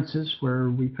some references where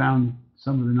we found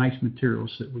some of the nice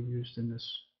materials that we used in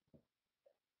this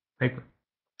paper.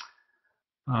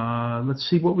 Let's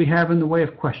see what we have in the way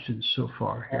of questions so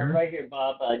far here. Right here,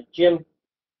 Bob. Jim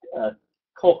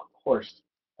Kolkhorst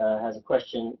has a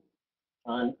question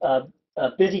on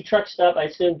a busy truck stop, I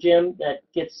assume, Jim, that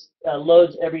gets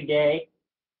loads every day.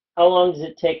 How long does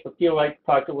it take for fuelrite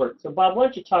product to work? So, Bob, why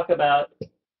don't you talk about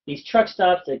these truck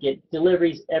stops that get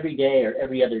deliveries every day or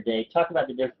every other day? Talk about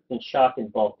the difference in shock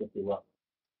and bulk, if you will.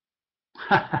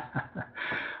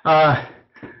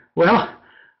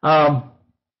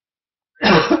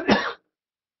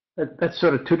 That's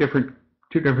sort of two different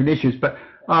issues. But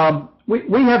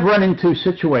we have run into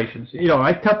situations. You know,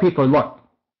 I tell people, look,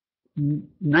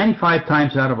 95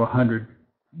 times out of 100,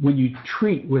 when you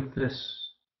treat with this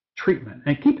treatment,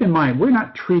 and keep in mind, we're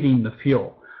not treating the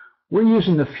fuel. We're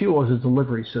using the fuel as a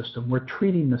delivery system. We're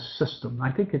treating the system. I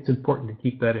think it's important to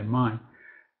keep that in mind.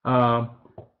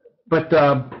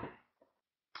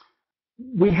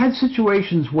 We had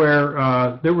situations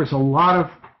where there was a lot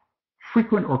of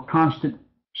frequent or constant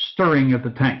stirring of the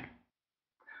tank.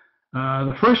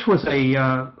 The first was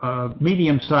a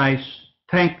medium-sized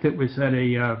tank that was at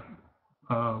a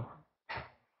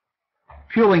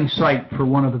fueling site for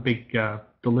one of the big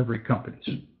delivery companies,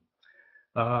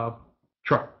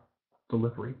 truck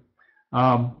delivery.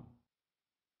 And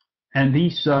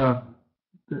these,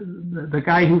 the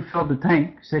guy who filled the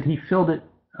tank said he filled it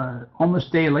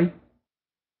almost daily.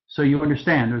 So you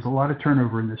understand, there's a lot of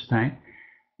turnover in this tank.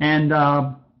 And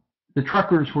the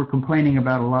truckers were complaining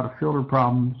about a lot of filter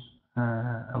problems,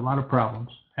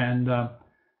 And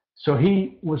so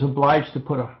he was obliged to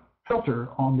put a filter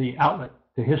on the outlet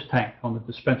to his tank, on the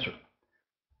dispenser.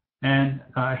 And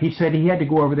he said he had to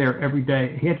go over there every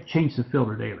day. He had to change the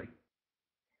filter daily,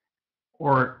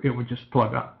 or it would just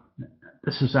plug up.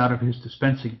 This is out of his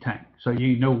dispensing tank, so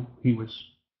you know he was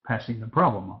passing the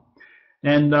problem on.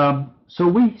 And so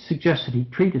we suggested he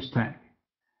treat his tank.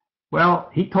 Well,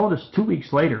 he told us 2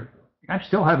 weeks later, I'm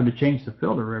still having to change the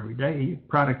filter every day. The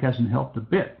product hasn't helped a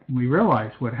bit. And we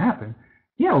realized what happened.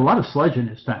 He had a lot of sludge in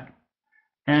his tank.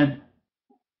 And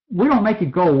we don't make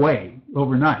it go away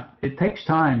overnight. It takes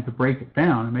time to break it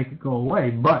down and make it go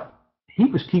away, but he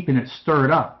was keeping it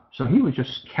stirred up. So he was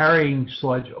just carrying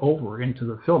sludge over into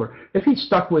the filter. If he'd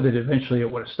stuck with it, eventually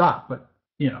it would have stopped, but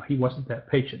you know, he wasn't that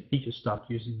patient. He just stopped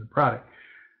using the product.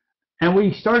 And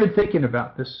we started thinking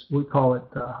about this, we call it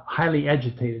highly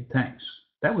agitated tanks.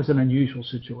 That was an unusual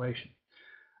situation.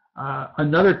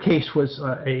 Another case was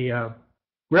a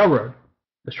railroad.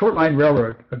 The short line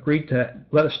railroad agreed to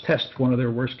let us test one of their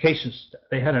worst cases.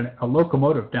 They had a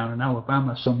locomotive down in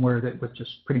Alabama somewhere that was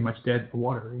just pretty much dead in the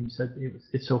water. He said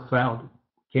it's so fouled,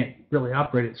 can't really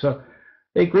operate it. So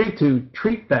they agreed to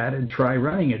treat that and try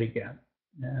running it again.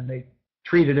 And they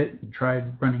treated it and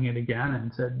tried running it again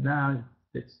and said, no,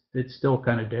 it's still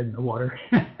kind of dead in the water.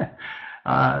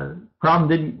 Problem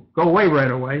didn't go away right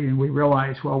away, and we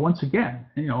realized, well, once again,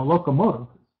 you know, a locomotive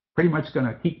is pretty much going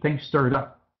to keep things stirred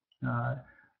up.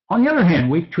 On the other hand,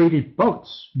 we've treated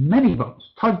boats, many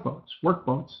boats, tugboats,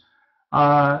 workboats,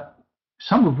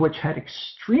 some of which had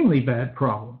extremely bad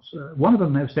problems. One of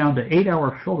them has down to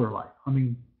 8-hour filter life. I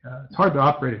mean, it's hard to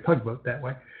operate a tugboat that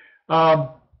way.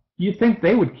 You'd think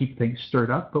they would keep things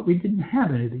stirred up, but we didn't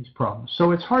have any of these problems.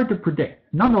 So it's hard to predict.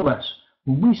 Nonetheless,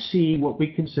 when we see what we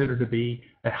consider to be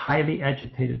a highly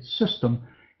agitated system,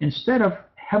 instead of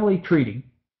heavily treating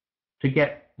to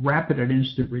get rapid and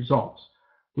instant results,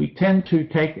 we tend to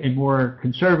take a more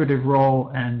conservative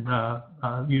role and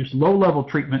use low-level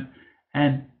treatment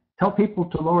and tell people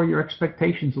to lower your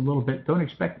expectations a little bit. Don't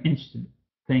expect instant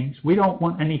things. We don't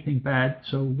want anything bad,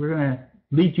 so we're going to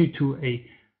lead you to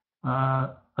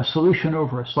a solution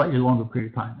over a slightly longer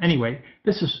period of time. Anyway,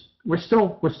 we're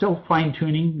still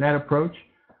fine-tuning that approach.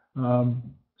 But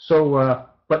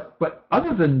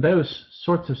other than those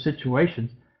sorts of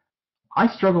situations, I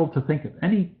struggle to think of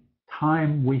any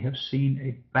time we have seen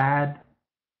a bad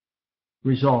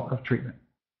result of treatment.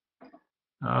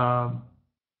 Now,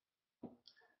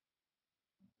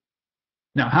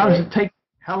 how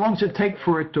long does it take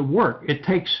for it to work? It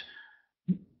takes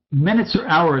minutes or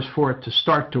hours for it to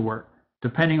start to work.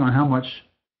 Depending on how much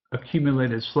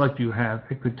accumulated sludge you have,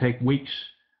 it could take weeks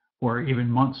or even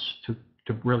months to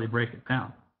really break it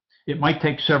down. It might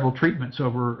take several treatments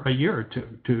over a year or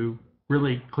two to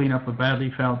really clean up a badly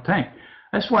fouled tank.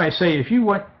 That's why I say if you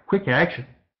want quick action,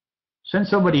 send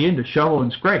somebody in to shovel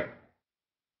and scrape.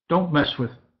 Don't mess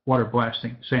with water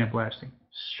blasting, sand blasting.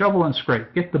 Shovel and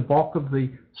scrape. Get the bulk of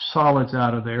the solids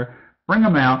out of there, bring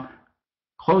them out,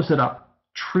 close it up,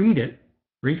 treat it,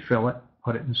 refill it,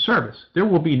 put it in service. There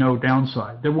will be no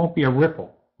downside. There won't be a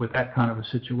ripple with that kind of a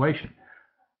situation.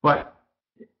 But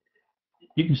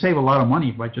you can save a lot of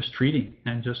money by just treating,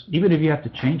 and just even if you have to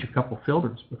change a couple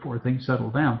filters before things settle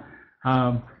down.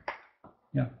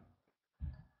 Yeah.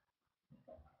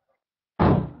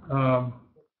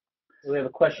 We have a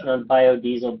question on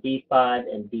biodiesel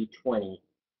B5 and B20.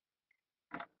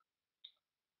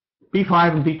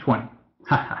 B5 and B20.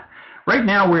 Right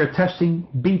now we're testing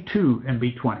B2 and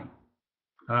B20.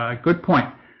 Good point.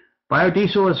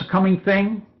 Biodiesel is a coming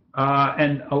thing,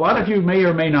 and a lot of you may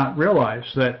or may not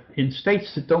realize that in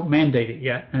states that don't mandate it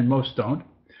yet, and most don't,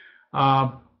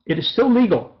 it is still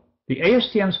legal. The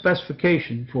ASTM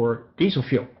specification for diesel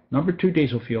fuel, number 2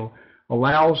 diesel fuel,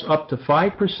 allows up to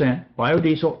 5%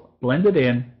 biodiesel blended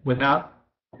in without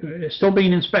still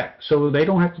being in spec, so they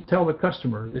don't have to tell the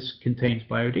customer this contains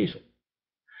biodiesel.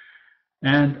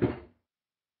 And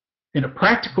in a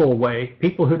practical way,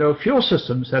 people who know fuel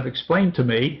systems have explained to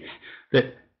me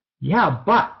that, yeah,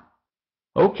 but,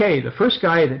 okay, the first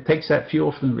guy that takes that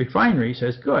fuel from the refinery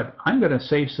says, good, I'm going to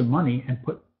save some money and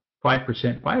put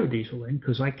 5% biodiesel in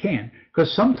because I can.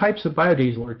 Because some types of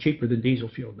biodiesel are cheaper than diesel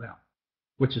fuel now,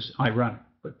 which is ironic.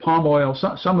 But palm oil,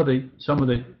 some of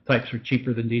the types are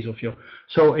cheaper than diesel fuel.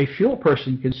 So a fuel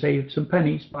person can save some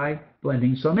pennies by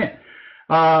blending some in.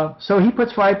 So he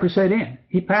puts 5% in.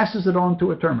 He passes it on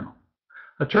to a terminal.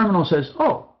 A terminal says,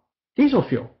 oh, diesel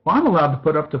fuel. Well, I'm allowed to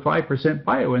put up to 5%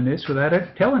 bio in this without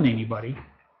telling anybody,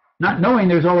 not knowing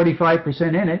there's already 5%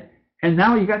 in it, and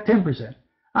now you got 10%.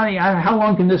 I mean, how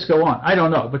long can this go on? I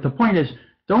don't know. But the point is,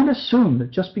 don't assume that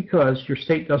just because your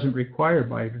state doesn't require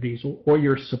biodiesel or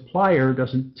your supplier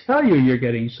doesn't tell you you're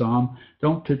getting some,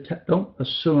 don't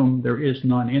assume there is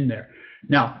none in there.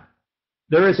 Now,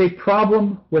 there is a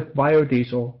problem with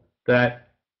biodiesel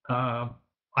that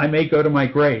I may go to my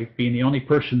grave being the only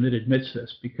person that admits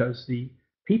this, because the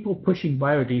people pushing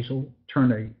biodiesel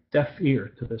turn a deaf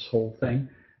ear to this whole thing,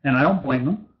 and I don't blame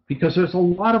them, because there's a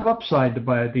lot of upside to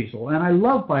biodiesel, and I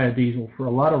love biodiesel for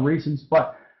a lot of reasons,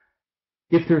 but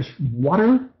if there's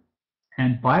water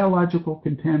and biological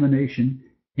contamination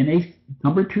in a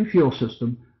number 2 fuel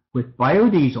system with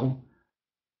biodiesel,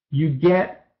 you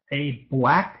get a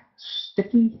black,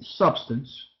 sticky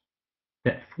substance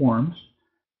that forms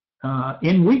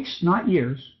in weeks, not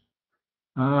years,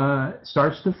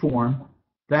 starts to form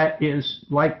that is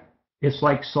like, it's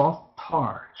like soft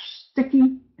tar,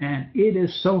 sticky, and it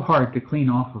is so hard to clean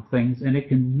off of things, and it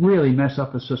can really mess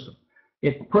up a system.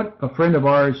 It got a friend of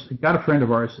ours to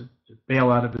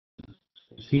bail out of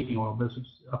his heating oil business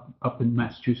up in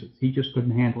Massachusetts. He just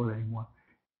couldn't handle it anymore.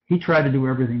 He tried to do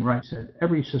everything right, said,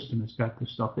 every system has got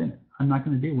this stuff in it. I'm not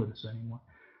going to deal with this anymore.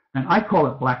 And I call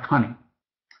it black honey.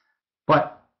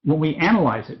 But when we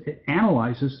analyze it, it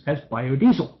analyzes as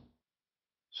biodiesel.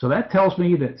 So that tells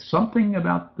me that something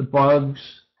about the bugs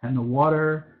and the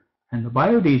water and the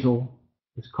biodiesel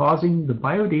is causing the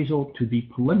biodiesel to be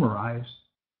polymerized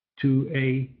to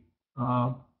a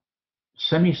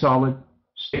semi-solid,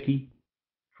 sticky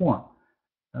form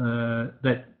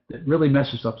that really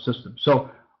messes up systems. So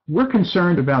we're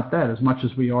concerned about that as much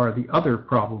as we are the other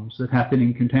problems that happen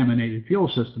in contaminated fuel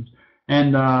systems.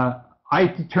 And I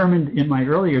determined in my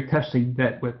earlier testing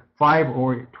that with 5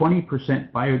 or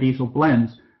 20% biodiesel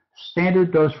blends,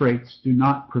 standard dose rates do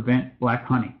not prevent black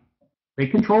honey. They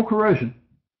control corrosion.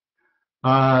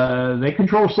 They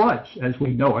control sludge as we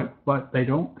know it, but they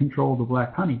don't control the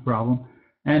black honey problem.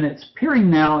 And it's appearing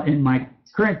now in my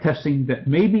current testing that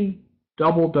maybe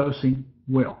double dosing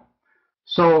will.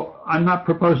 So I'm not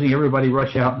proposing everybody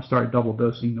rush out and start double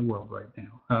dosing the world right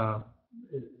now.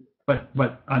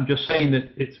 But I'm just saying that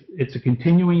it's a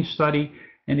continuing study,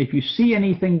 and if you see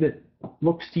anything that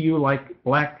looks to you like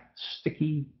black,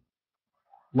 sticky,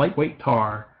 lightweight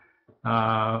tar,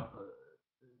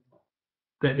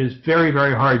 that is very,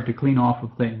 very hard to clean off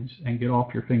of things and get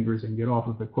off your fingers and get off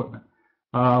of equipment.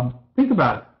 Think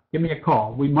about it. Give me a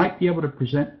call. We might be able to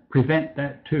prevent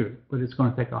that too, but it's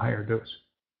going to take a higher dose.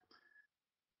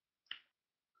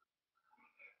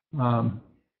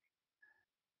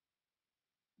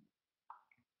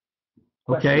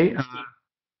 Okay.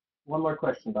 One more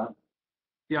question, Bob.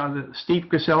 Yeah, Steve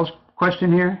Cassell's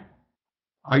question here.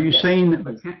 Are you saying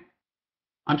that,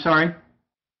 I'm sorry,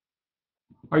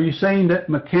 are you saying that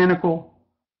mechanical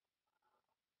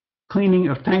cleaning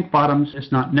of tank bottoms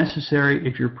is not necessary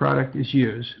if your product is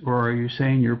used, or are you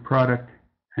saying your product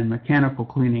and mechanical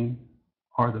cleaning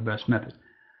are the best method?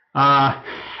 I'm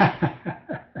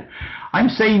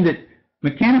saying that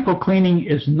mechanical cleaning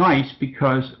is nice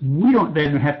because we don't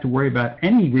then have to worry about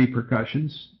any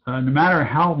repercussions, no matter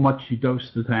how much you dose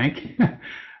the tank.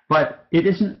 But it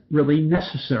isn't really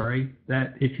necessary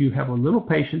that if you have a little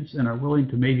patience and are willing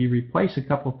to maybe replace a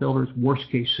couple of filters, worst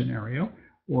case scenario,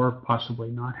 or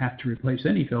possibly not have to replace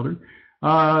any filter,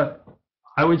 I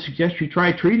would suggest you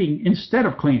try treating instead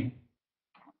of cleaning.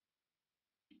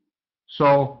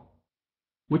 So,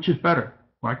 which is better?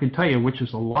 Well, I can tell you which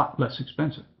is a lot less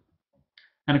expensive.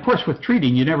 And of course, with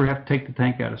treating, you never have to take the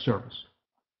tank out of service.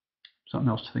 Something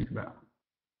else to think about.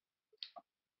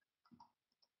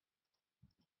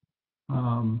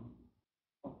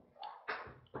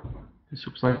 This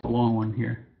looks like a long one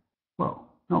here. Whoa,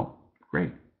 no,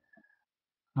 great.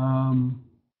 I'll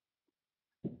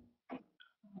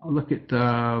look at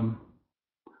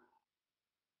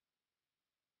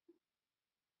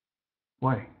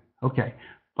boy, okay.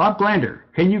 Bob Glander,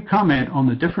 can you comment on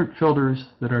the different filters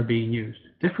that are being used?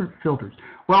 Different filters.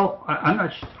 Well, I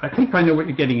think I know what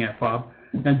you're getting at, Bob.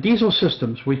 In diesel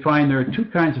systems, we find there are two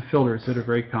kinds of filters that are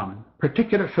very common: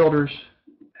 particulate filters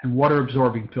and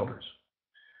water-absorbing filters.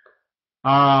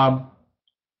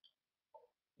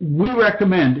 We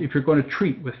recommend, if you're going to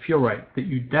treat with fuel right, that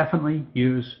you definitely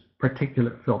use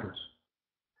particulate filters.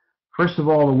 First of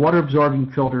all, the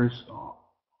water-absorbing filters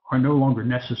are no longer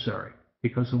necessary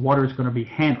because the water is going to be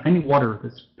handled. Any water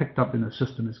that's picked up in the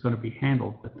system is going to be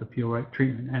handled with the fuel right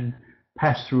treatment and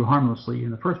pass through harmlessly in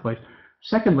the first place.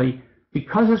 Secondly,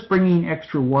 because it's bringing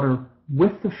extra water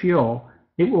with the fuel,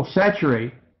 it will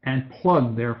saturate and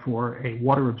plug, therefore, a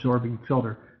water-absorbing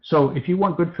filter. So if you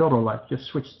want good filter life, just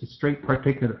switch to straight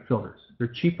particulate filters. They're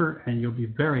cheaper, and you'll be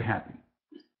very happy.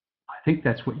 I think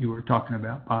that's what you were talking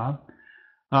about, Bob.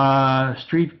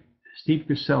 Steve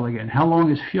Cassell again. How long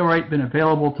has Fuelrite been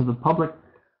available to the public?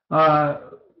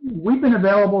 We've been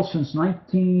available since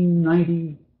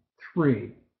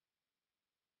 1993.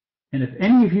 And if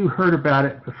any of you heard about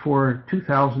it before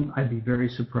 2000, I'd be very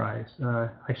surprised.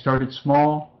 I started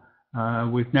small.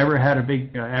 We've never had a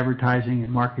big advertising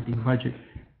and marketing budget.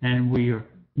 And we are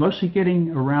mostly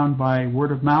getting around by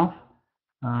word of mouth.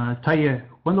 I'll tell you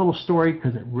one little story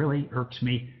because it really irks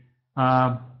me.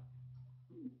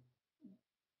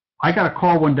 I got a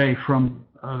call one day from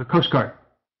the Coast Guard.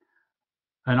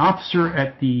 An officer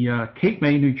at the Cape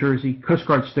May, New Jersey Coast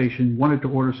Guard station wanted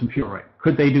to order some Fuelrite.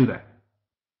 Could they do that?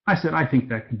 I said, I think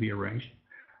that can be arranged.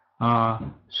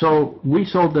 So we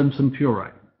sold them some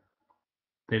Fuelrite.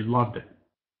 They loved it.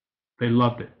 They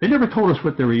loved it. They never told us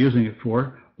what they were using it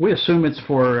for. We assume it's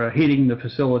for heating the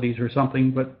facilities or something,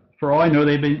 but for all I know,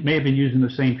 may have been using the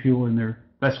same fuel in their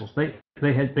vessels. They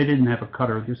didn't have a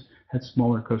cutter, just had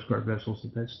smaller Coast Guard vessels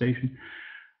at that station.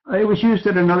 It was used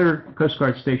at another Coast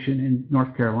Guard station in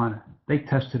North Carolina. They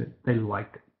tested it. They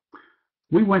liked it.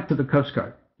 We went to the Coast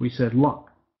Guard. We said, look,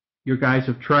 your guys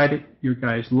have tried it. Your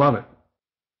guys love it.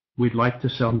 We'd like to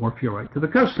sell more Fuelrite to the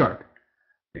Coast Guard.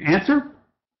 The answer?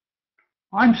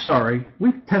 I'm sorry.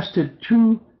 We've tested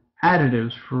 2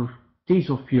 additives for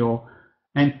diesel fuel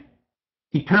and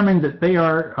determined that they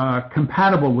are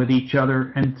compatible with each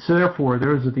other, and so therefore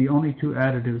those are the only 2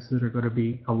 additives that are going to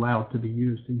be allowed to be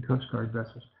used in Coast Guard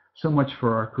vessels. So much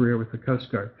for our career with the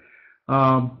Coast Guard.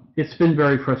 It's been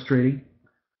very frustrating.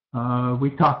 We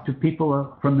talked to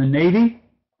people from the Navy,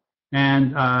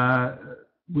 and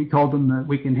we told them that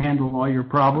we can handle all your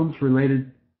problems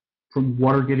related from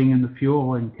water getting in the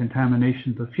fuel and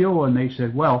contamination of the fuel, and they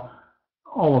said, well,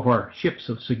 all of our ships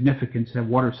of significance have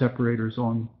water separators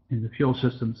in the fuel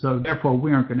system, so therefore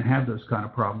we aren't going to have those kind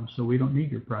of problems, so we don't need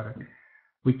your product.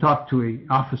 We talked to an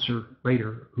officer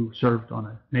later who served on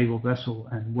a naval vessel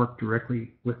and worked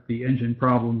directly with the engine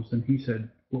problems, and he said,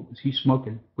 what was he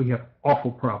smoking? We have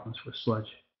awful problems with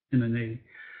sludge in the Navy.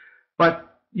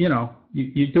 But, you know,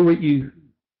 you do what you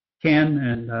can,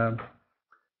 and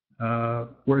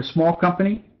we're a small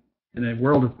company in a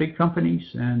world of big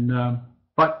companies, and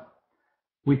but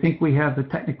we think we have the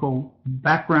technical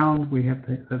background, we have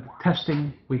the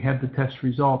testing, we have the test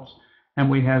results,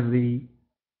 and we have the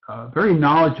very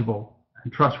knowledgeable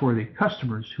and trustworthy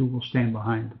customers who will stand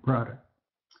behind the product.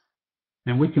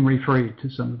 And we can refer you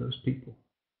to some of those people.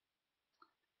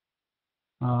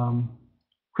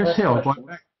 Chris Hill,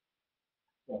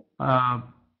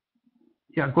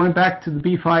 going back to the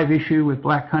B5 issue with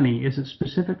black honey, is it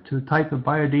specific to the type of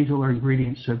biodiesel or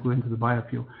ingredients that go into the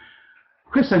biofuel?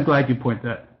 Chris, I'm glad you brought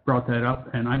that up,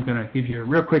 and I'm going to give you a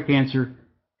real quick answer.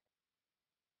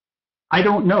 I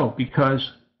don't know,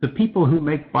 because the people who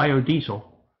make biodiesel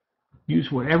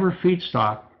use whatever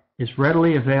feedstock is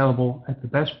readily available at the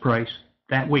best price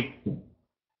that week.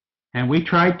 And we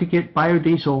tried to get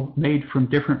biodiesel made from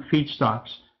different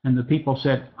feedstocks, and the people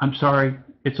said, I'm sorry,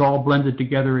 it's all blended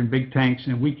together in big tanks,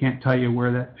 and we can't tell you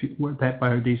where that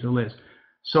biodiesel is.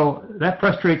 So that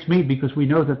frustrates me, because we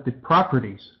know that the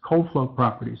properties, cold flow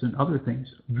properties and other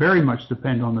things, very much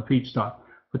depend on the feedstock.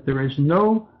 But there is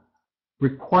no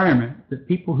requirement that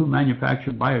people who manufacture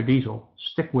biodiesel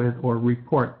stick with or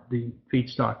report the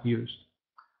feedstock used.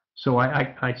 So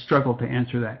I struggle to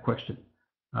answer that question.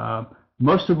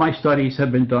 Most of my studies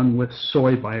have been done with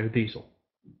soy biodiesel,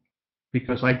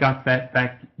 because I got that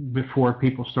back before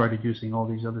people started using all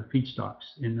these other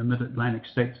feedstocks in the mid-Atlantic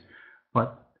states.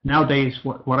 But nowadays,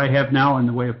 what I have now in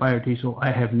the way of biodiesel,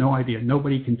 I have no idea.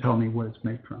 Nobody can tell me what it's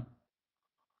made from.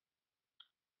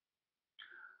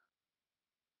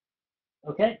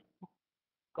 Okay.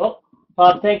 Well,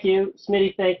 Bob, thank you.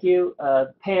 Smitty, thank you.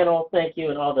 Panel, thank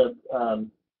you. And all the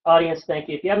audience, thank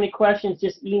you. If you have any questions,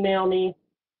 just email me.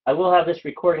 I will have this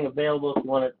recording available if you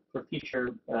want it for future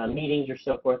meetings or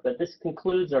so forth. But this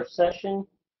concludes our session.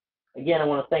 Again, I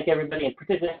want to thank everybody, and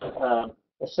particularly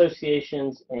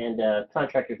associations and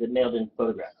contractors that mailed in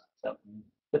photographs. So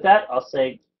with that, I'll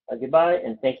say goodbye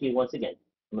and thank you once again.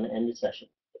 I'm going to end the session.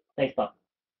 Thanks, Bob.